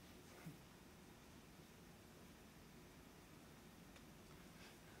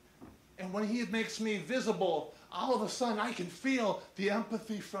 And when he makes me visible, all of a sudden I can feel the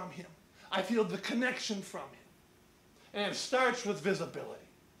empathy from him. I feel the connection from him. And it starts with visibility.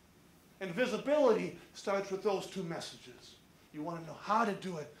 And visibility starts with those 2 messages. You want to know how to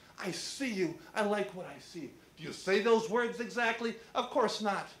do it. I see you. I like what I see. Do you say those words exactly? Of course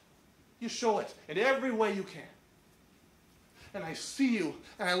not. You show it in every way you can. And I see you,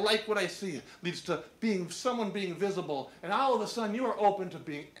 and I like what I see. It leads to someone being visible, and all of a sudden you are open to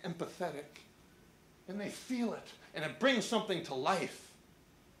being empathetic. And they feel it, and it brings something to life.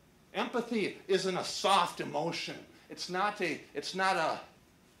 Empathy isn't a soft emotion. It's not a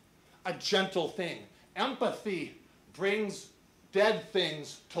gentle thing. Empathy brings dead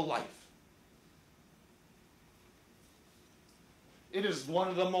things to life. It is one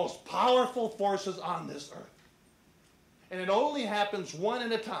of the most powerful forces on this earth. And it only happens one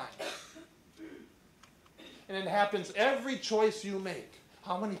at a time. And it happens every choice you make.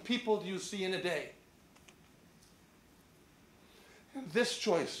 How many people do you see in a day? And this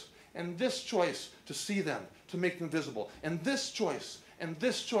choice, and this choice to see them, to make them visible. And this choice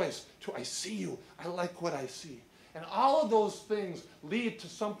to I see you, I like what I see. And all of those things lead to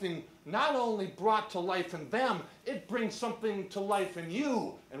something not only brought to life in them, it brings something to life in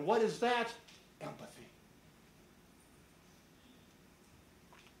you. And what is that? Empathy.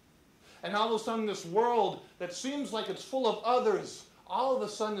 And all of a sudden this world that seems like it's full of others, all of a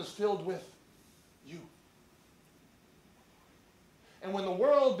sudden is filled with you. And when the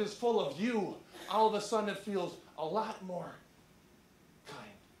world is full of you, all of a sudden it feels a lot more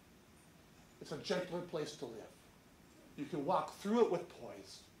kind. It's a gentler place to live. You can walk through it with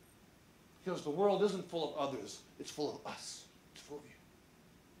poise. Because the world isn't full of others. It's full of us. It's full of you.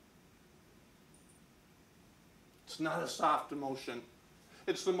 It's not a soft emotion.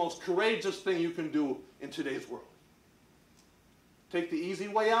 It's the most courageous thing you can do in today's world. Take the easy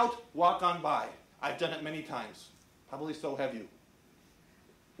way out, walk on by. I've done it many times. Probably so have you.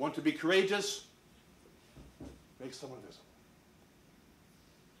 Want to be courageous? Make someone visible.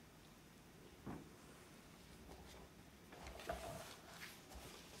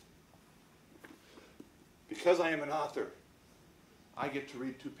 Because I am an author, I get to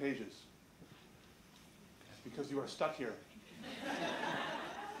read 2 pages. Because you are stuck here,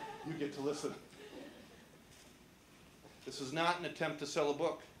 you get to listen. This is not an attempt to sell a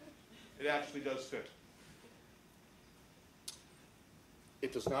book. It actually does fit.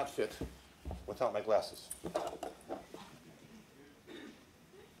 It does not fit without my glasses.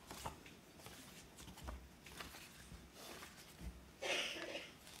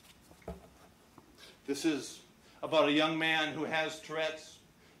 This is about a young man who has Tourette's.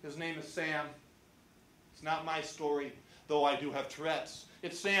 His name is Sam. It's not my story, though I do have Tourette's.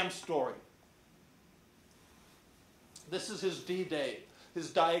 It's Sam's story. This is his D-Day,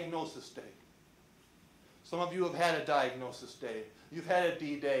 his diagnosis day. Some of you have had a diagnosis day. You've had a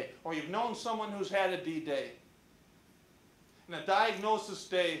D-Day, or you've known someone who's had a D-Day. And a diagnosis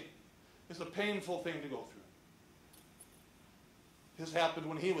day is a painful thing to go through. His happened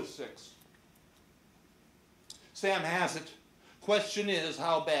when he was 6. Sam has it. Question is,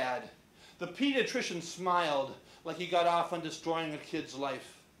 how bad? The pediatrician smiled like he got off on destroying a kid's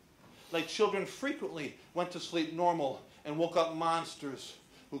life. Like children frequently went to sleep normal and woke up monsters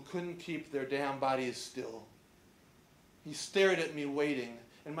who couldn't keep their damn bodies still. He stared at me waiting,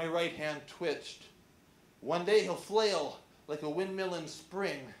 and my right hand twitched. One day he'll flail like a windmill in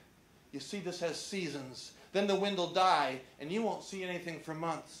spring. You see, this has seasons. Then the wind will die, and you won't see anything for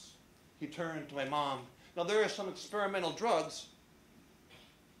months. He turned to my mom. Now, there are some experimental drugs.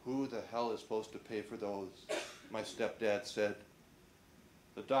 Who the hell is supposed to pay for those? My stepdad said.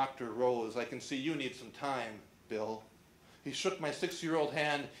 The doctor rose. I can see you need some time, Bill. He shook my 6-year-old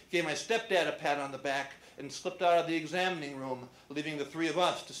hand, gave my stepdad a pat on the back, and slipped out of the examining room, leaving the 3 of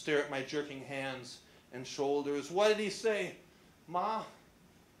us to stare at my jerking hands and shoulders. What did he say? Ma,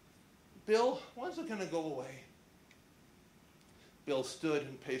 Bill, when's it going to go away? Bill stood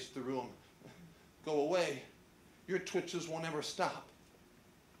and paced the room. Go away. Your twitches won't ever stop.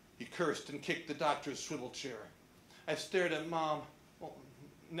 He cursed and kicked the doctor's swivel chair. I stared at Mom. Well,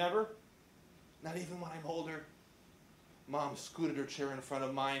 never? Not even when I'm older? Mom scooted her chair in front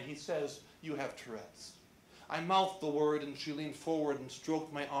of mine. He says, you have Tourette's. I mouthed the word, and she leaned forward and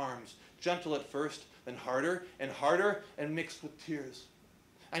stroked my arms, gentle at first, then harder, and mixed with tears.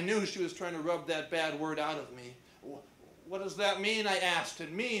 I knew she was trying to rub that bad word out of me. What does that mean? I asked.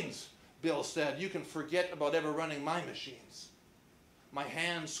 It means, Bill said, you can forget about ever running my machines. My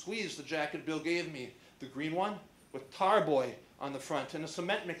hand squeezed the jacket Bill gave me, the green one, with Tar Boy on the front and a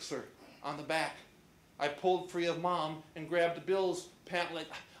cement mixer on the back. I pulled free of Mom and grabbed Bill's pant leg.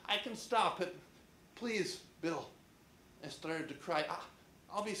 I can stop it. Please, Bill. I started to cry.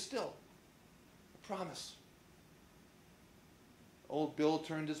 I'll be still. I promise. Old Bill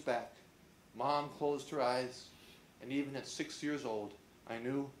turned his back. Mom closed her eyes. And even at 6 years old, I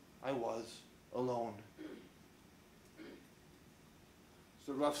knew I was alone. It's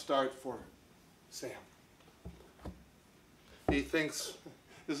a rough start for Sam. He thinks,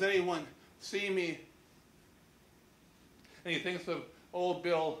 does anyone see me? And he thinks of old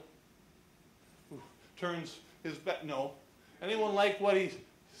Bill, who turns his back. No. Anyone like what he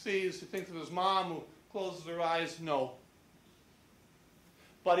sees? He thinks of his mom who closes her eyes. No.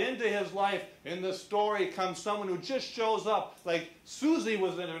 But into his life, in the story, comes someone who just shows up, like Susie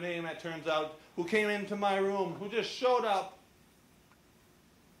was in her name, it turns out, who came into my room, who just showed up.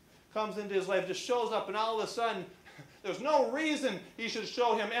 Comes into his life, just shows up, and all of a sudden, there's no reason he should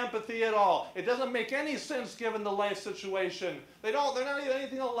show him empathy at all. It doesn't make any sense given the life situation. They're not even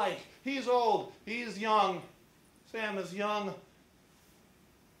anything alike. He's old. He's young. Sam is young.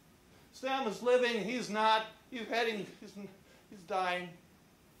 Sam is living, he's not. He's dying.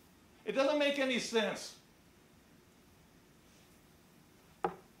 It doesn't make any sense.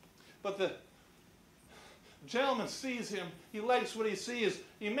 But the gentleman sees him. He likes what he sees.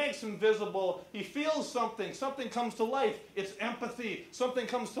 He makes him visible. He feels something. Something comes to life. It's empathy. Something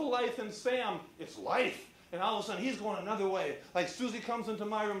comes to life in Sam. It's life. And all of a sudden, he's going another way. Like Susie comes into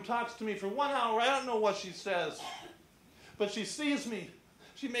my room, talks to me for 1 hour. I don't know what she says. But she sees me.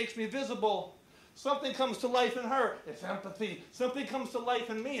 She makes me visible. Something comes to life in her. It's empathy. Something comes to life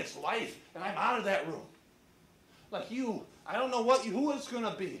in me. It's life. And I'm out of that room. Like you. I don't know who it's going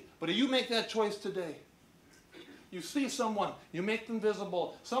to be. But you make that choice today. You see someone. You make them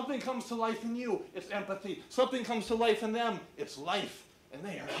visible. Something comes to life in you. It's empathy. Something comes to life in them. It's life. And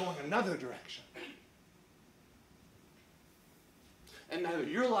they are going another direction. And neither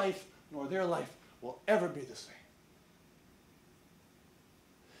your life nor their life will ever be the same.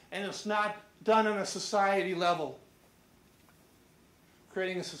 And it's not done on a society level.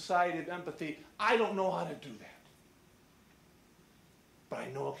 Creating a society of empathy. I don't know how to do that. But I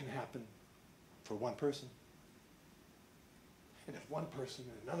know it can happen for one person. And if one person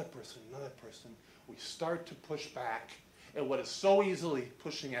and another person, we start to push back at what is so easily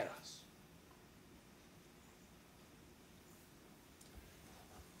pushing at us.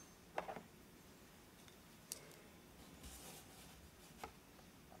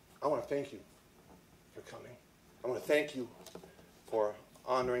 I want to thank you for coming. I want to thank you for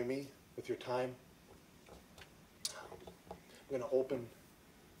honoring me with your time. I'm going to open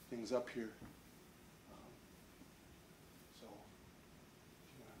things up here. So,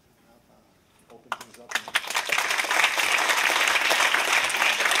 if you want to open things up.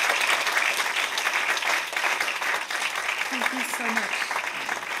 Thank you so much,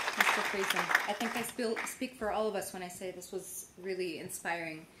 Mr. Friesen. I think I speak for all of us when I say this was really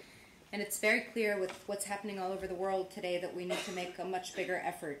inspiring. And it's very clear with what's happening all over the world today that we need to make a much bigger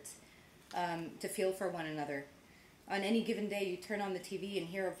effort to feel for one another. On any given day, you turn on the TV and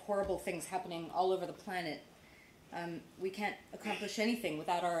hear of horrible things happening all over the planet. We can't accomplish anything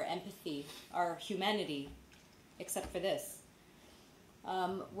without our empathy, our humanity, except for this.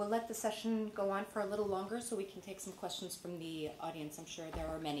 We'll let the session go on for a little longer so we can take some questions from the audience. I'm sure there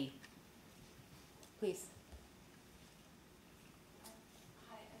are many. Please.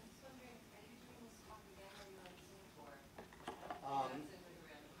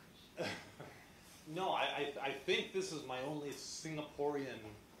 No, I think this is my only Singaporean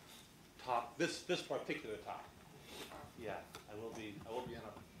talk. This particular talk. Yeah, I will be on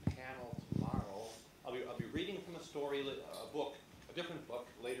a panel tomorrow. I'll be reading from a story, a different book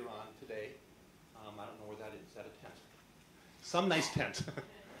later on today. I don't know where that is. Is that a tent? Some nice tent.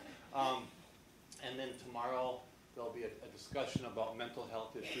 And then tomorrow there'll be a discussion about mental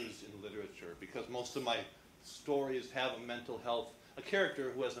health issues in literature, because most of my stories have a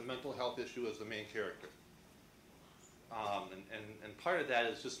character who has a mental health issue as the main character. And part of that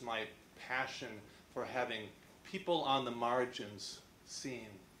is just my passion for having people on the margins seen,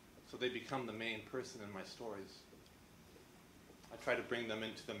 so they become the main person in my stories. I try to bring them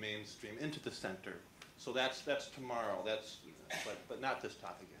into the mainstream, into the center. So that's tomorrow. But not this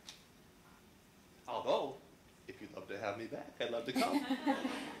talk again. Although, if you'd love to have me back, I'd love to come.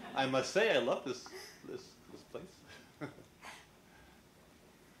 I must say, I love this place.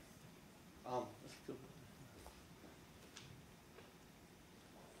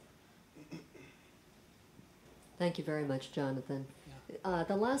 Thank you very much, Jonathan.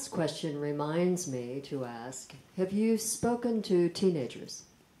 The last question reminds me to ask, have you spoken to teenagers?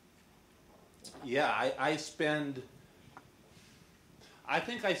 Yeah, I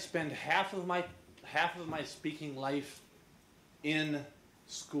think I spend half of my speaking life in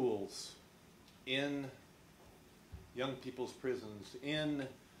schools, in young people's prisons. In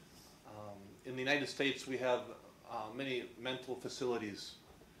the United States, we have many mental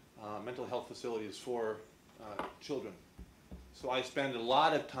health facilities for children. So I spend a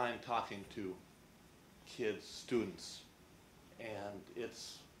lot of time talking to kids, students, and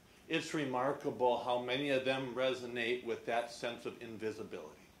it's remarkable how many of them resonate with that sense of invisibility.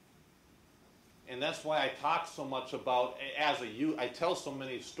 And that's why I talk so much about, as a youth, I tell so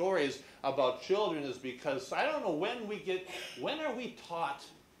many stories about children, is because I don't know when are we taught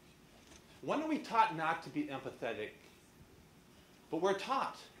not to be empathetic? But we're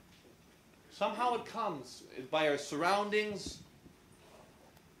taught. Somehow it comes by our surroundings.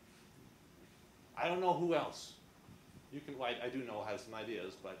 I don't know who else. I do know has some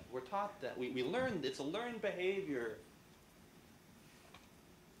ideas, but we're taught that. We learn, it's a learned behavior.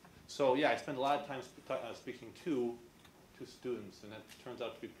 So yeah, I spend a lot of time speaking to to students, and that turns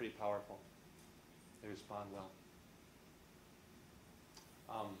out to be pretty powerful. They respond well.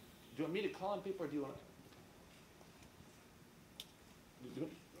 Do you want me to call on people, or do you want to?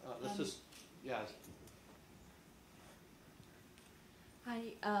 Let's just, yes.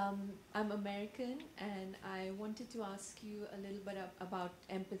 Hi, I'm American, and I wanted to ask you a little bit about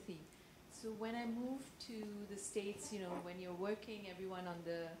empathy. So when I moved to the States, you know, when you're working, everyone on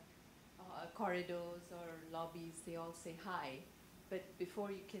the corridors or lobbies, they all say hi. But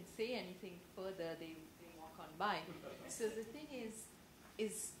before you can say anything further, they walk on by. So the thing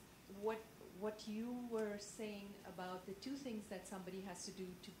is what you were saying about the two things that somebody has to do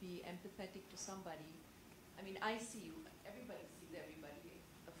to be empathetic to somebody. I mean, I see you. Everybody sees everybody,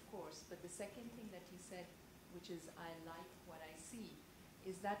 of course. But the second thing that you said, which is I like what I see,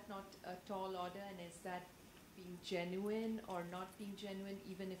 is that not a tall order? And is that being genuine or not being genuine,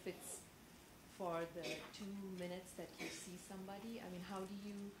 even if it's for the 2 minutes that you see somebody? I mean, how do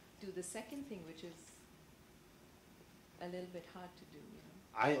you do the second thing, which is a little bit hard to do, you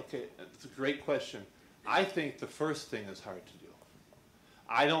know? Okay, it's a great question. I think the first thing is hard to do.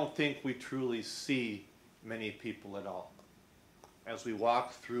 I don't think we truly see many people at all. As we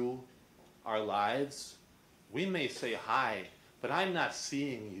walk through our lives, we may say hi, but I'm not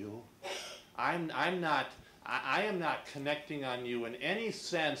seeing you. I am not connecting on you in any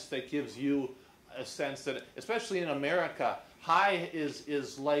sense that gives you a sense that, especially in America, hi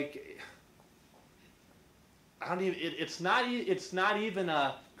is like, it's not even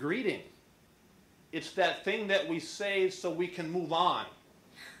a greeting. It's that thing that we say so we can move on.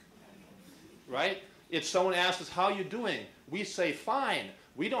 Right? If someone asks us, how are you doing? We say fine.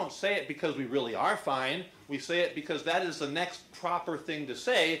 We don't say it because we really are fine. We say it because that is the next proper thing to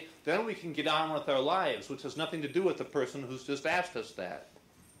say. Then we can get on with our lives, which has nothing to do with the person who's just asked us that.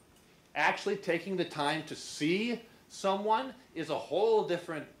 Actually taking the time to see someone is a whole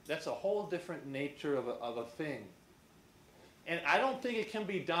different nature of a thing. And I don't think it can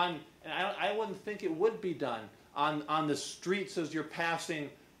be done, and I wouldn't think it would be done on the streets as you're passing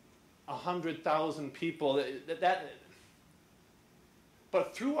 100,000 people.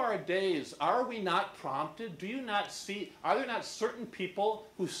 But through our days, are we not prompted? Do you not see, are there not certain people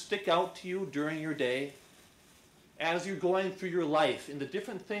who stick out to you during your day? As you're going through your life, in the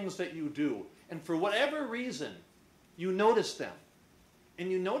different things that you do, and for whatever reason, you notice them.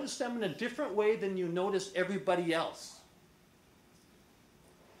 And you notice them in a different way than you notice everybody else.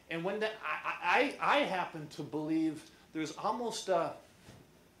 And when I happen to believe there's almost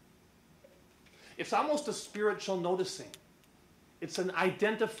it's almost a spiritual noticing. It's an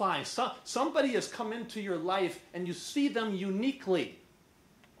identifying. Somebody has come into your life and you see them uniquely.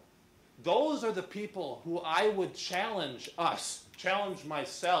 Those are the people who I would challenge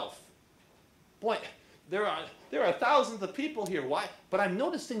myself. Boy, there are thousands of people here. Why? But I'm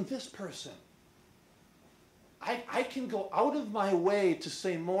noticing this person. I can go out of my way to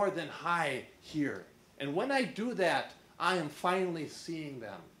say more than hi here. And when I do that, I am finally seeing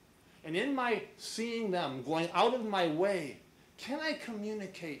them. And in my seeing them, going out of my way, can I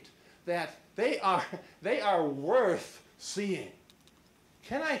communicate that they are worth seeing?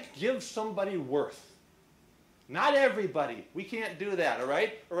 Can I give somebody worth? Not everybody. We can't do that, all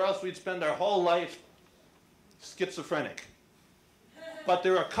right? Or else we'd spend our whole life schizophrenic. But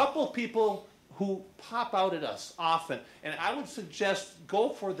there are a couple people who pop out at us often, and I would suggest go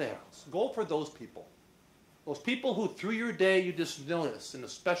for theirs. Go for those people. Those people who through your day you just notice in a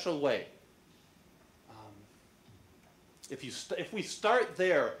special way. If we start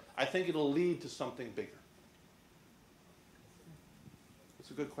there, I think it'll lead to something bigger. It's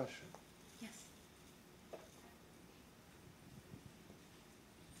a good question. Yes.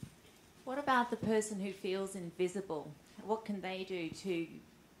 What about the person who feels invisible? What can they do to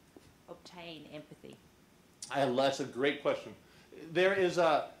obtain empathy? That's a great question. There is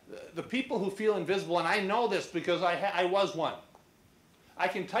the people who feel invisible, and I know this because I was one. I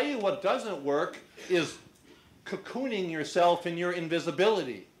can tell you what doesn't work is cocooning yourself in your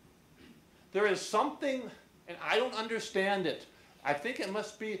invisibility. There is something, and I don't understand it. I think it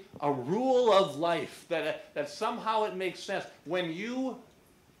must be a rule of life that somehow it makes sense. When you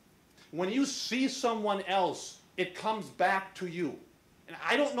see someone else, it comes back to you. And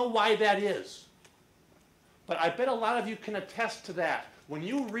I don't know why that is. But I bet a lot of you can attest to that. When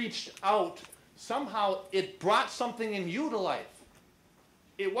you reached out, somehow it brought something in you to life.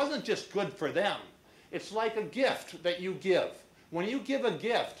 It wasn't just good for them. It's like a gift that you give. When you give a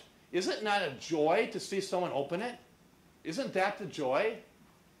gift, is it not a joy to see someone open it? Isn't that the joy?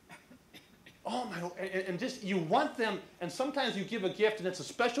 Oh my, and just you want them, and sometimes you give a gift and it's a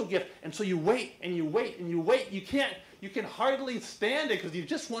special gift, and so you wait and you wait and you wait. You you can hardly stand it because you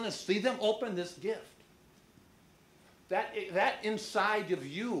just want to see them open this gift. That inside of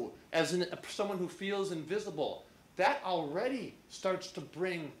you, as someone who feels invisible, that already starts to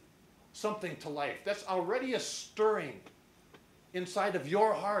bring something to life. That's already a stirring inside of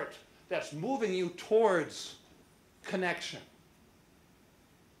your heart that's moving you towards connection.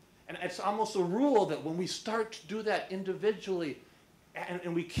 And it's almost a rule that when we start to do that individually,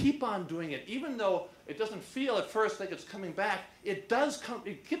 and we keep on doing it, even though it doesn't feel at first like it's coming back, it does come,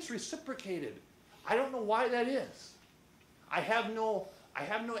 it gets reciprocated. I don't know why that is. I have no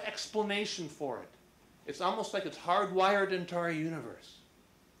explanation for it. It's almost like it's hardwired into our universe,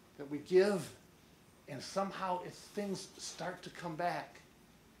 that we give, and somehow things start to come back.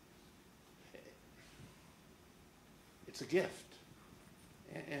 It's a gift.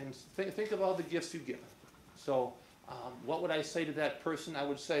 And think of all the gifts you've given. So what would I say to that person? I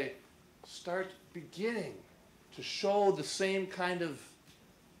would say, start beginning to show the same kind of,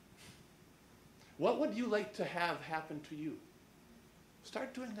 what would you like to have happen to you?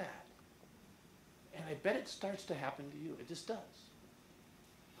 Start doing that. And I bet it starts to happen to you. It just does.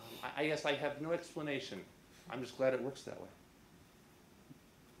 I guess I have no explanation. I'm just glad it works that way.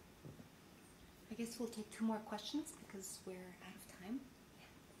 I guess we'll take 2 more questions because we're out of time.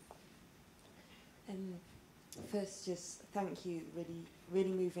 And first, just thank you, really,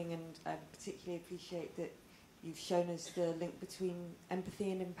 really moving, and I particularly appreciate that you've shown us the link between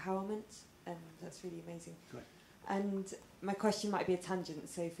empathy and empowerment, and that's really amazing. Good. And my question might be a tangent,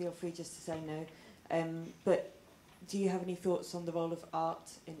 so feel free just to say no. But do you have any thoughts on the role of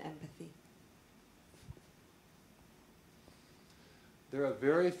art in empathy? There are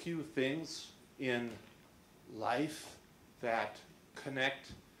very few things in life that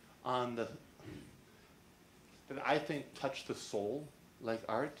connect on the, that I think touch the soul like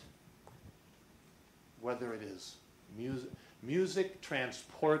art. Whether it is music. Music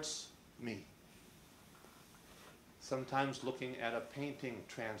transports me. Sometimes looking at a painting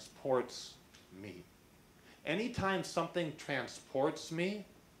transports me. Anytime something transports me,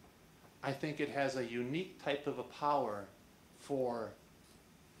 I think it has a unique type of a power for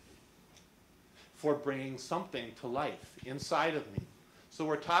bringing something to life inside of me. So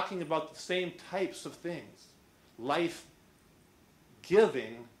we're talking about the same types of things. Life-giving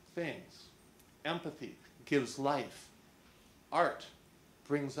things. Empathy gives life. Art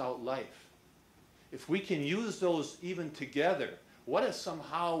brings out life. If we can use those even together, what if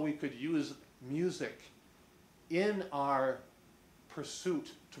somehow we could use music in our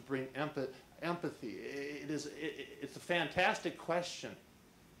pursuit to bring empathy? It's a fantastic question.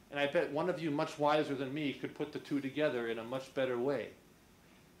 And I bet one of you, much wiser than me, could put the two together in a much better way.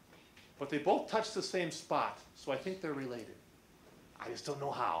 But they both touch the same spot, so I think they're related. I just don't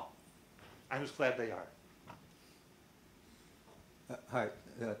know how. I'm just glad they are. Hi,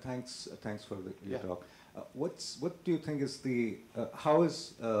 thanks for your talk. What do you think is how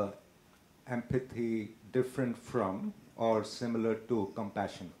is empathy different from or similar to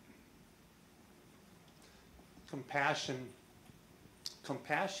compassion?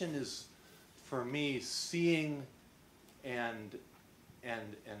 Compassion is, for me, seeing and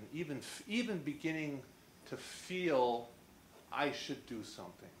even beginning to feel I should do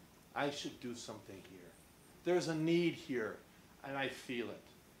something. I should do something here. There's a need here, and I feel it.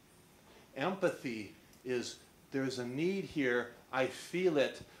 Empathy is there's a need here, I feel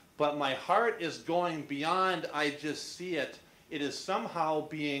it, but my heart is going beyond I just see it. It is somehow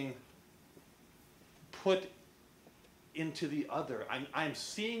being put into the other. I'm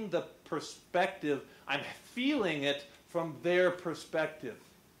seeing the perspective. I'm feeling it from their perspective.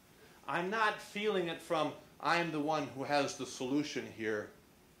 I'm not feeling it from I'm the one who has the solution here.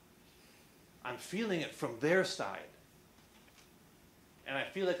 I'm feeling it from their side. And I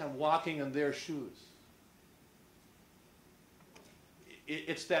feel like I'm walking in their shoes.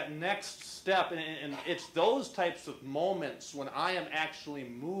 It's that next step, and it's those types of moments when I am actually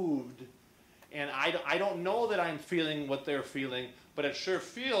moved, and I don't know that I'm feeling what they're feeling, but it sure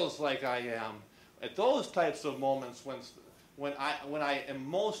feels like I am. At those types of moments when I am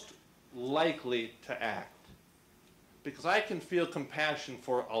most likely to act. Because I can feel compassion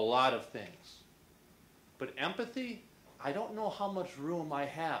for a lot of things. But empathy, I don't know how much room I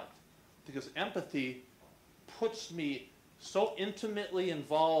have. Because empathy puts me so intimately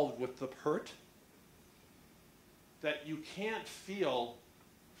involved with the hurt that you can't feel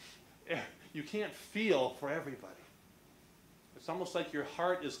for everybody. It's almost like your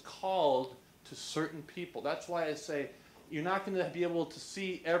heart is called to certain people. That's why I say you're not going to be able to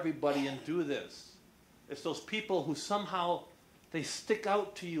see everybody and do this. It's those people who somehow they stick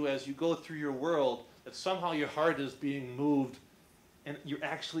out to you as you go through your world that somehow your heart is being moved and you're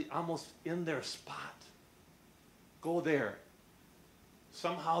actually almost in their spot. Go there.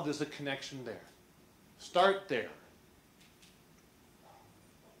 Somehow there's a connection there. Start there.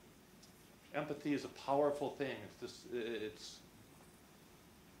 Empathy is a powerful thing. It's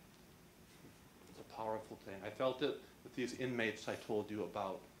a powerful thing. I felt it with these inmates I told you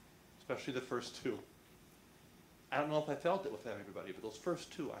about, especially the first two. I don't know if I felt it with everybody, but those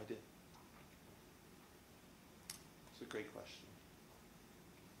first two I did. It's a great question.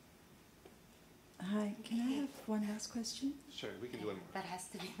 Hi, can I have one last question? Sure, we can do it more. That has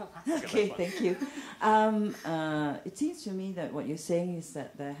to be the last. Okay, thank you. It seems to me that what you're saying is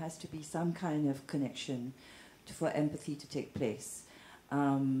that there has to be some kind of connection for empathy to take place.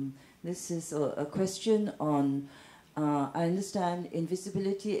 This is a question on, I understand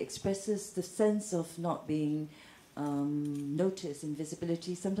invisibility expresses the sense of not being noticed.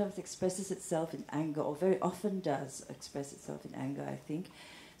 Invisibility sometimes expresses itself in anger, or very often does express itself in anger, I think.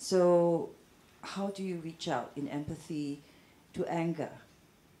 So how do you reach out in empathy to anger,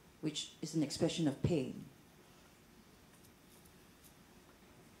 which is an expression of pain?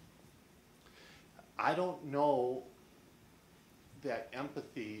 I don't know that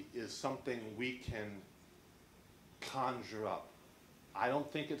empathy is something we can conjure up. I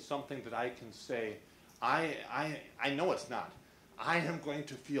don't think it's something that I can say, I know it's not. I am going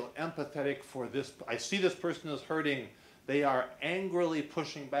to feel empathetic for this. I see this person is hurting. They are angrily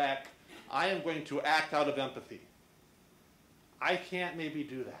pushing back. I am going to act out of empathy. I can't maybe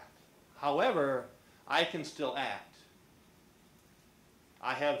do that. However, I can still act.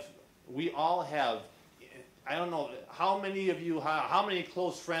 We all have, I don't know how many of you, how many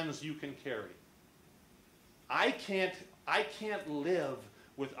close friends you can carry. I can't live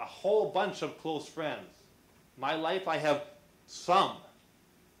with a whole bunch of close friends. My life, I have some.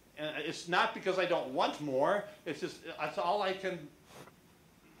 And it's not because I don't want more, it's just, that's all I can,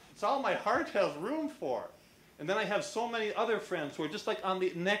 it's all my heart has room for. And then I have so many other friends who are just like on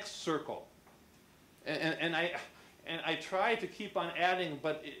the next circle. And I try to keep on adding,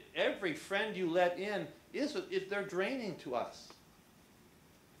 but every friend you let in, they're draining to us.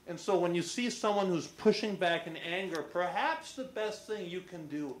 And so when you see someone who's pushing back in anger, perhaps the best thing you can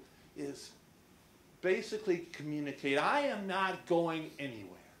do is basically communicate, I am not going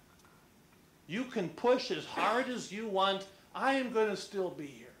anywhere. You can push as hard as you want, I am going to still be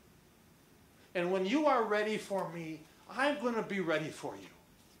here. And when you are ready for me, I'm going to be ready for you.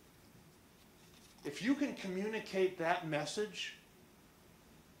 If you can communicate that message,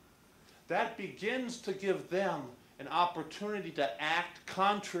 that begins to give them an opportunity to act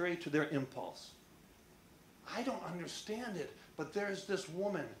contrary to their impulse. I don't understand it, but there's this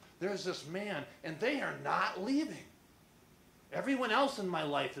woman, there's this man, and they are not leaving. Everyone else in my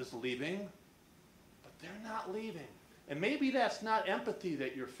life is leaving, but they're not leaving. And maybe that's not empathy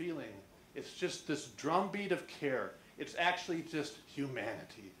that you're feeling. It's just this drumbeat of care. It's actually just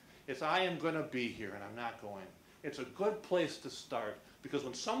humanity. It's I am going to be here and I'm not going. It's a good place to start, because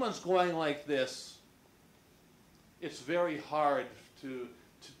when someone's going like this, it's very hard to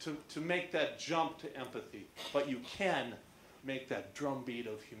make that jump to empathy. But you can make that drumbeat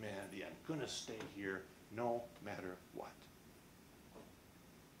of humanity. I'm going to stay here no matter what.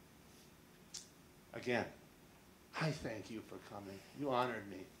 Again, I thank you for coming. You honored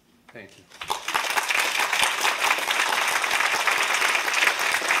me. Thank you.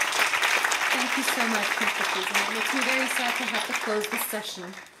 Thank you so much, Mr. Friesen. It makes me very sad to have to close this session.